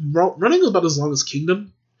running. Running about as long as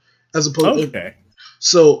Kingdom. As opposed to.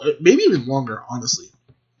 So, maybe even longer, honestly.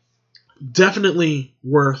 Definitely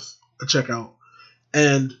worth a check out.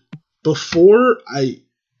 And before I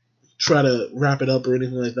try to wrap it up or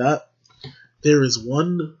anything like that, there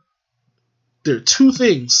are two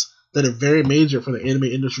things that are very major for the anime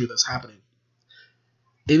industry that's happening.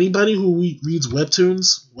 Anybody who reads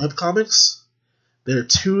webtoons, webcomics, there are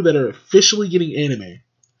two that are officially getting anime.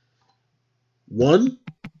 One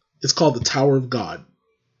is called the Tower of God.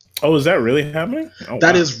 Oh, is that really happening?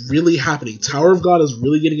 That is really happening. Tower of God is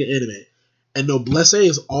really getting an anime. And Noblesse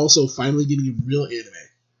is also finally getting a real anime.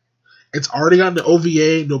 It's already gotten the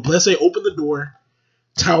OVA. Noblesse opened the door.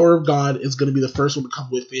 Tower of God is going to be the first one to come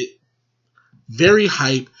with it. Very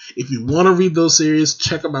hype. If you want to read those series,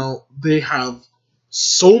 check them out. They have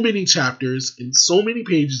so many chapters and so many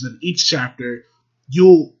pages in each chapter.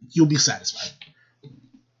 You'll be satisfied.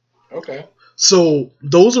 Okay. So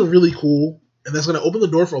those are really cool, and that's going to open the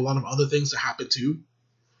door for a lot of other things to happen too,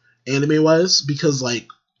 anime-wise, because like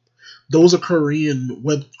those are Korean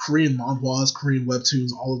manhwas, Korean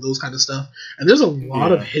webtoons, all of those kind of stuff. And there's a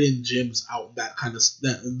lot of hidden gems out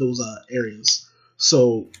in those areas.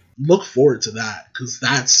 So look forward to that because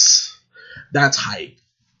that's hype.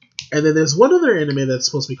 And then there's one other anime that's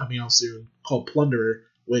supposed to be coming out soon called Plunderer,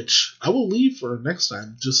 which I will leave for next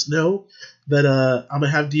time. Just know that I'm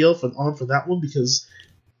gonna have DL for that one because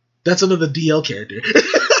that's another DL character.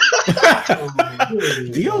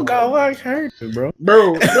 DL got a lot of characters, bro.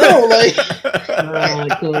 Bro, like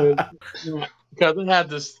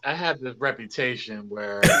because I had this reputation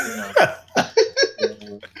where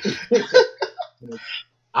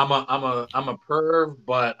I'm a perv,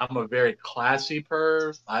 but I'm a very classy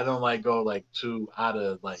perv. I don't like go like too out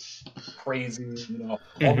of like crazy, oh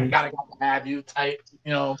my god, I gotta have you type,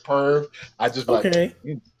 perv. I just like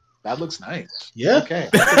that looks nice. Yeah. Okay.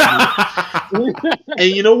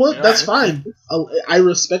 And you know what? That's fine. I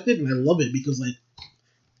respect it and I love it because like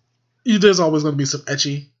there's always gonna be some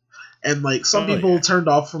ecchi, and like some people turned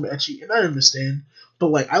off from ecchi, and I understand.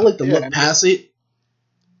 But like I like to look past it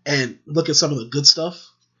and look at some of the good stuff.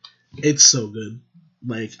 It's so good.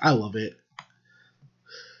 Like I love it.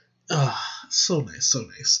 So nice, so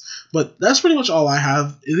nice. But that's pretty much all I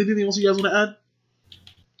have. Is there anything else you guys want to add?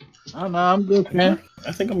 Oh, no, I'm good, man.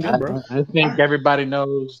 I think I'm good, bro. I think everybody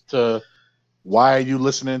knows why are you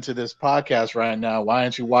listening to this podcast right now? Why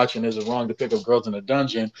aren't you watching Is It Wrong to Pick Up Girls in a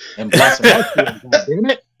Dungeon and Blossom Damn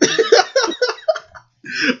it.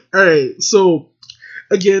 All right, so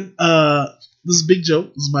again, this is Big Joe.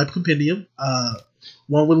 This is my compendium.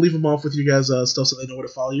 Well, we'll leave them off with you guys stuff so they know where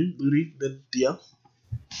to follow you. Ludi, then Dia.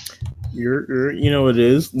 You know what it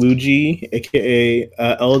is. Luigi, aka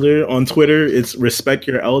Elder on Twitter. It's Respect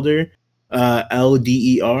Your Elder,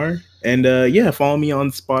 LDER, and follow me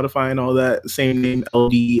on Spotify and all that. Same name,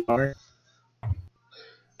 LDER.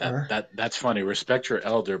 That's funny. Respect your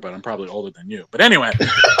elder, but I'm probably older than you. But anyway,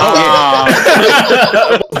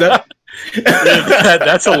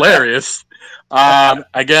 that's hilarious.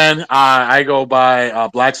 Again, I go by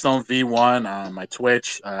Blackstone V1 on my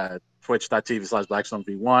Twitch,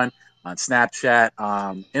 twitch.tv/BlackstoneV1 on Snapchat,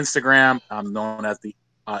 Instagram. I'm known as the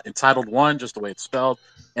Entitled One, just the way it's spelled.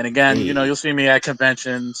 And again, you'll see me at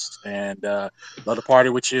conventions and love to party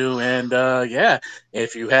with you. And yeah,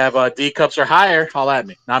 if you have D cups or higher, holla at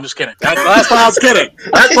me. No, I'm just kidding. That's why I was kidding.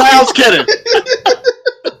 That's why I was kidding.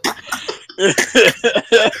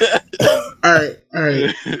 All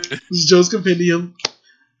right. This is Joe's Compendium.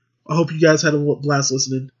 I hope you guys had a blast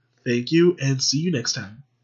listening. Thank you, and see you next time.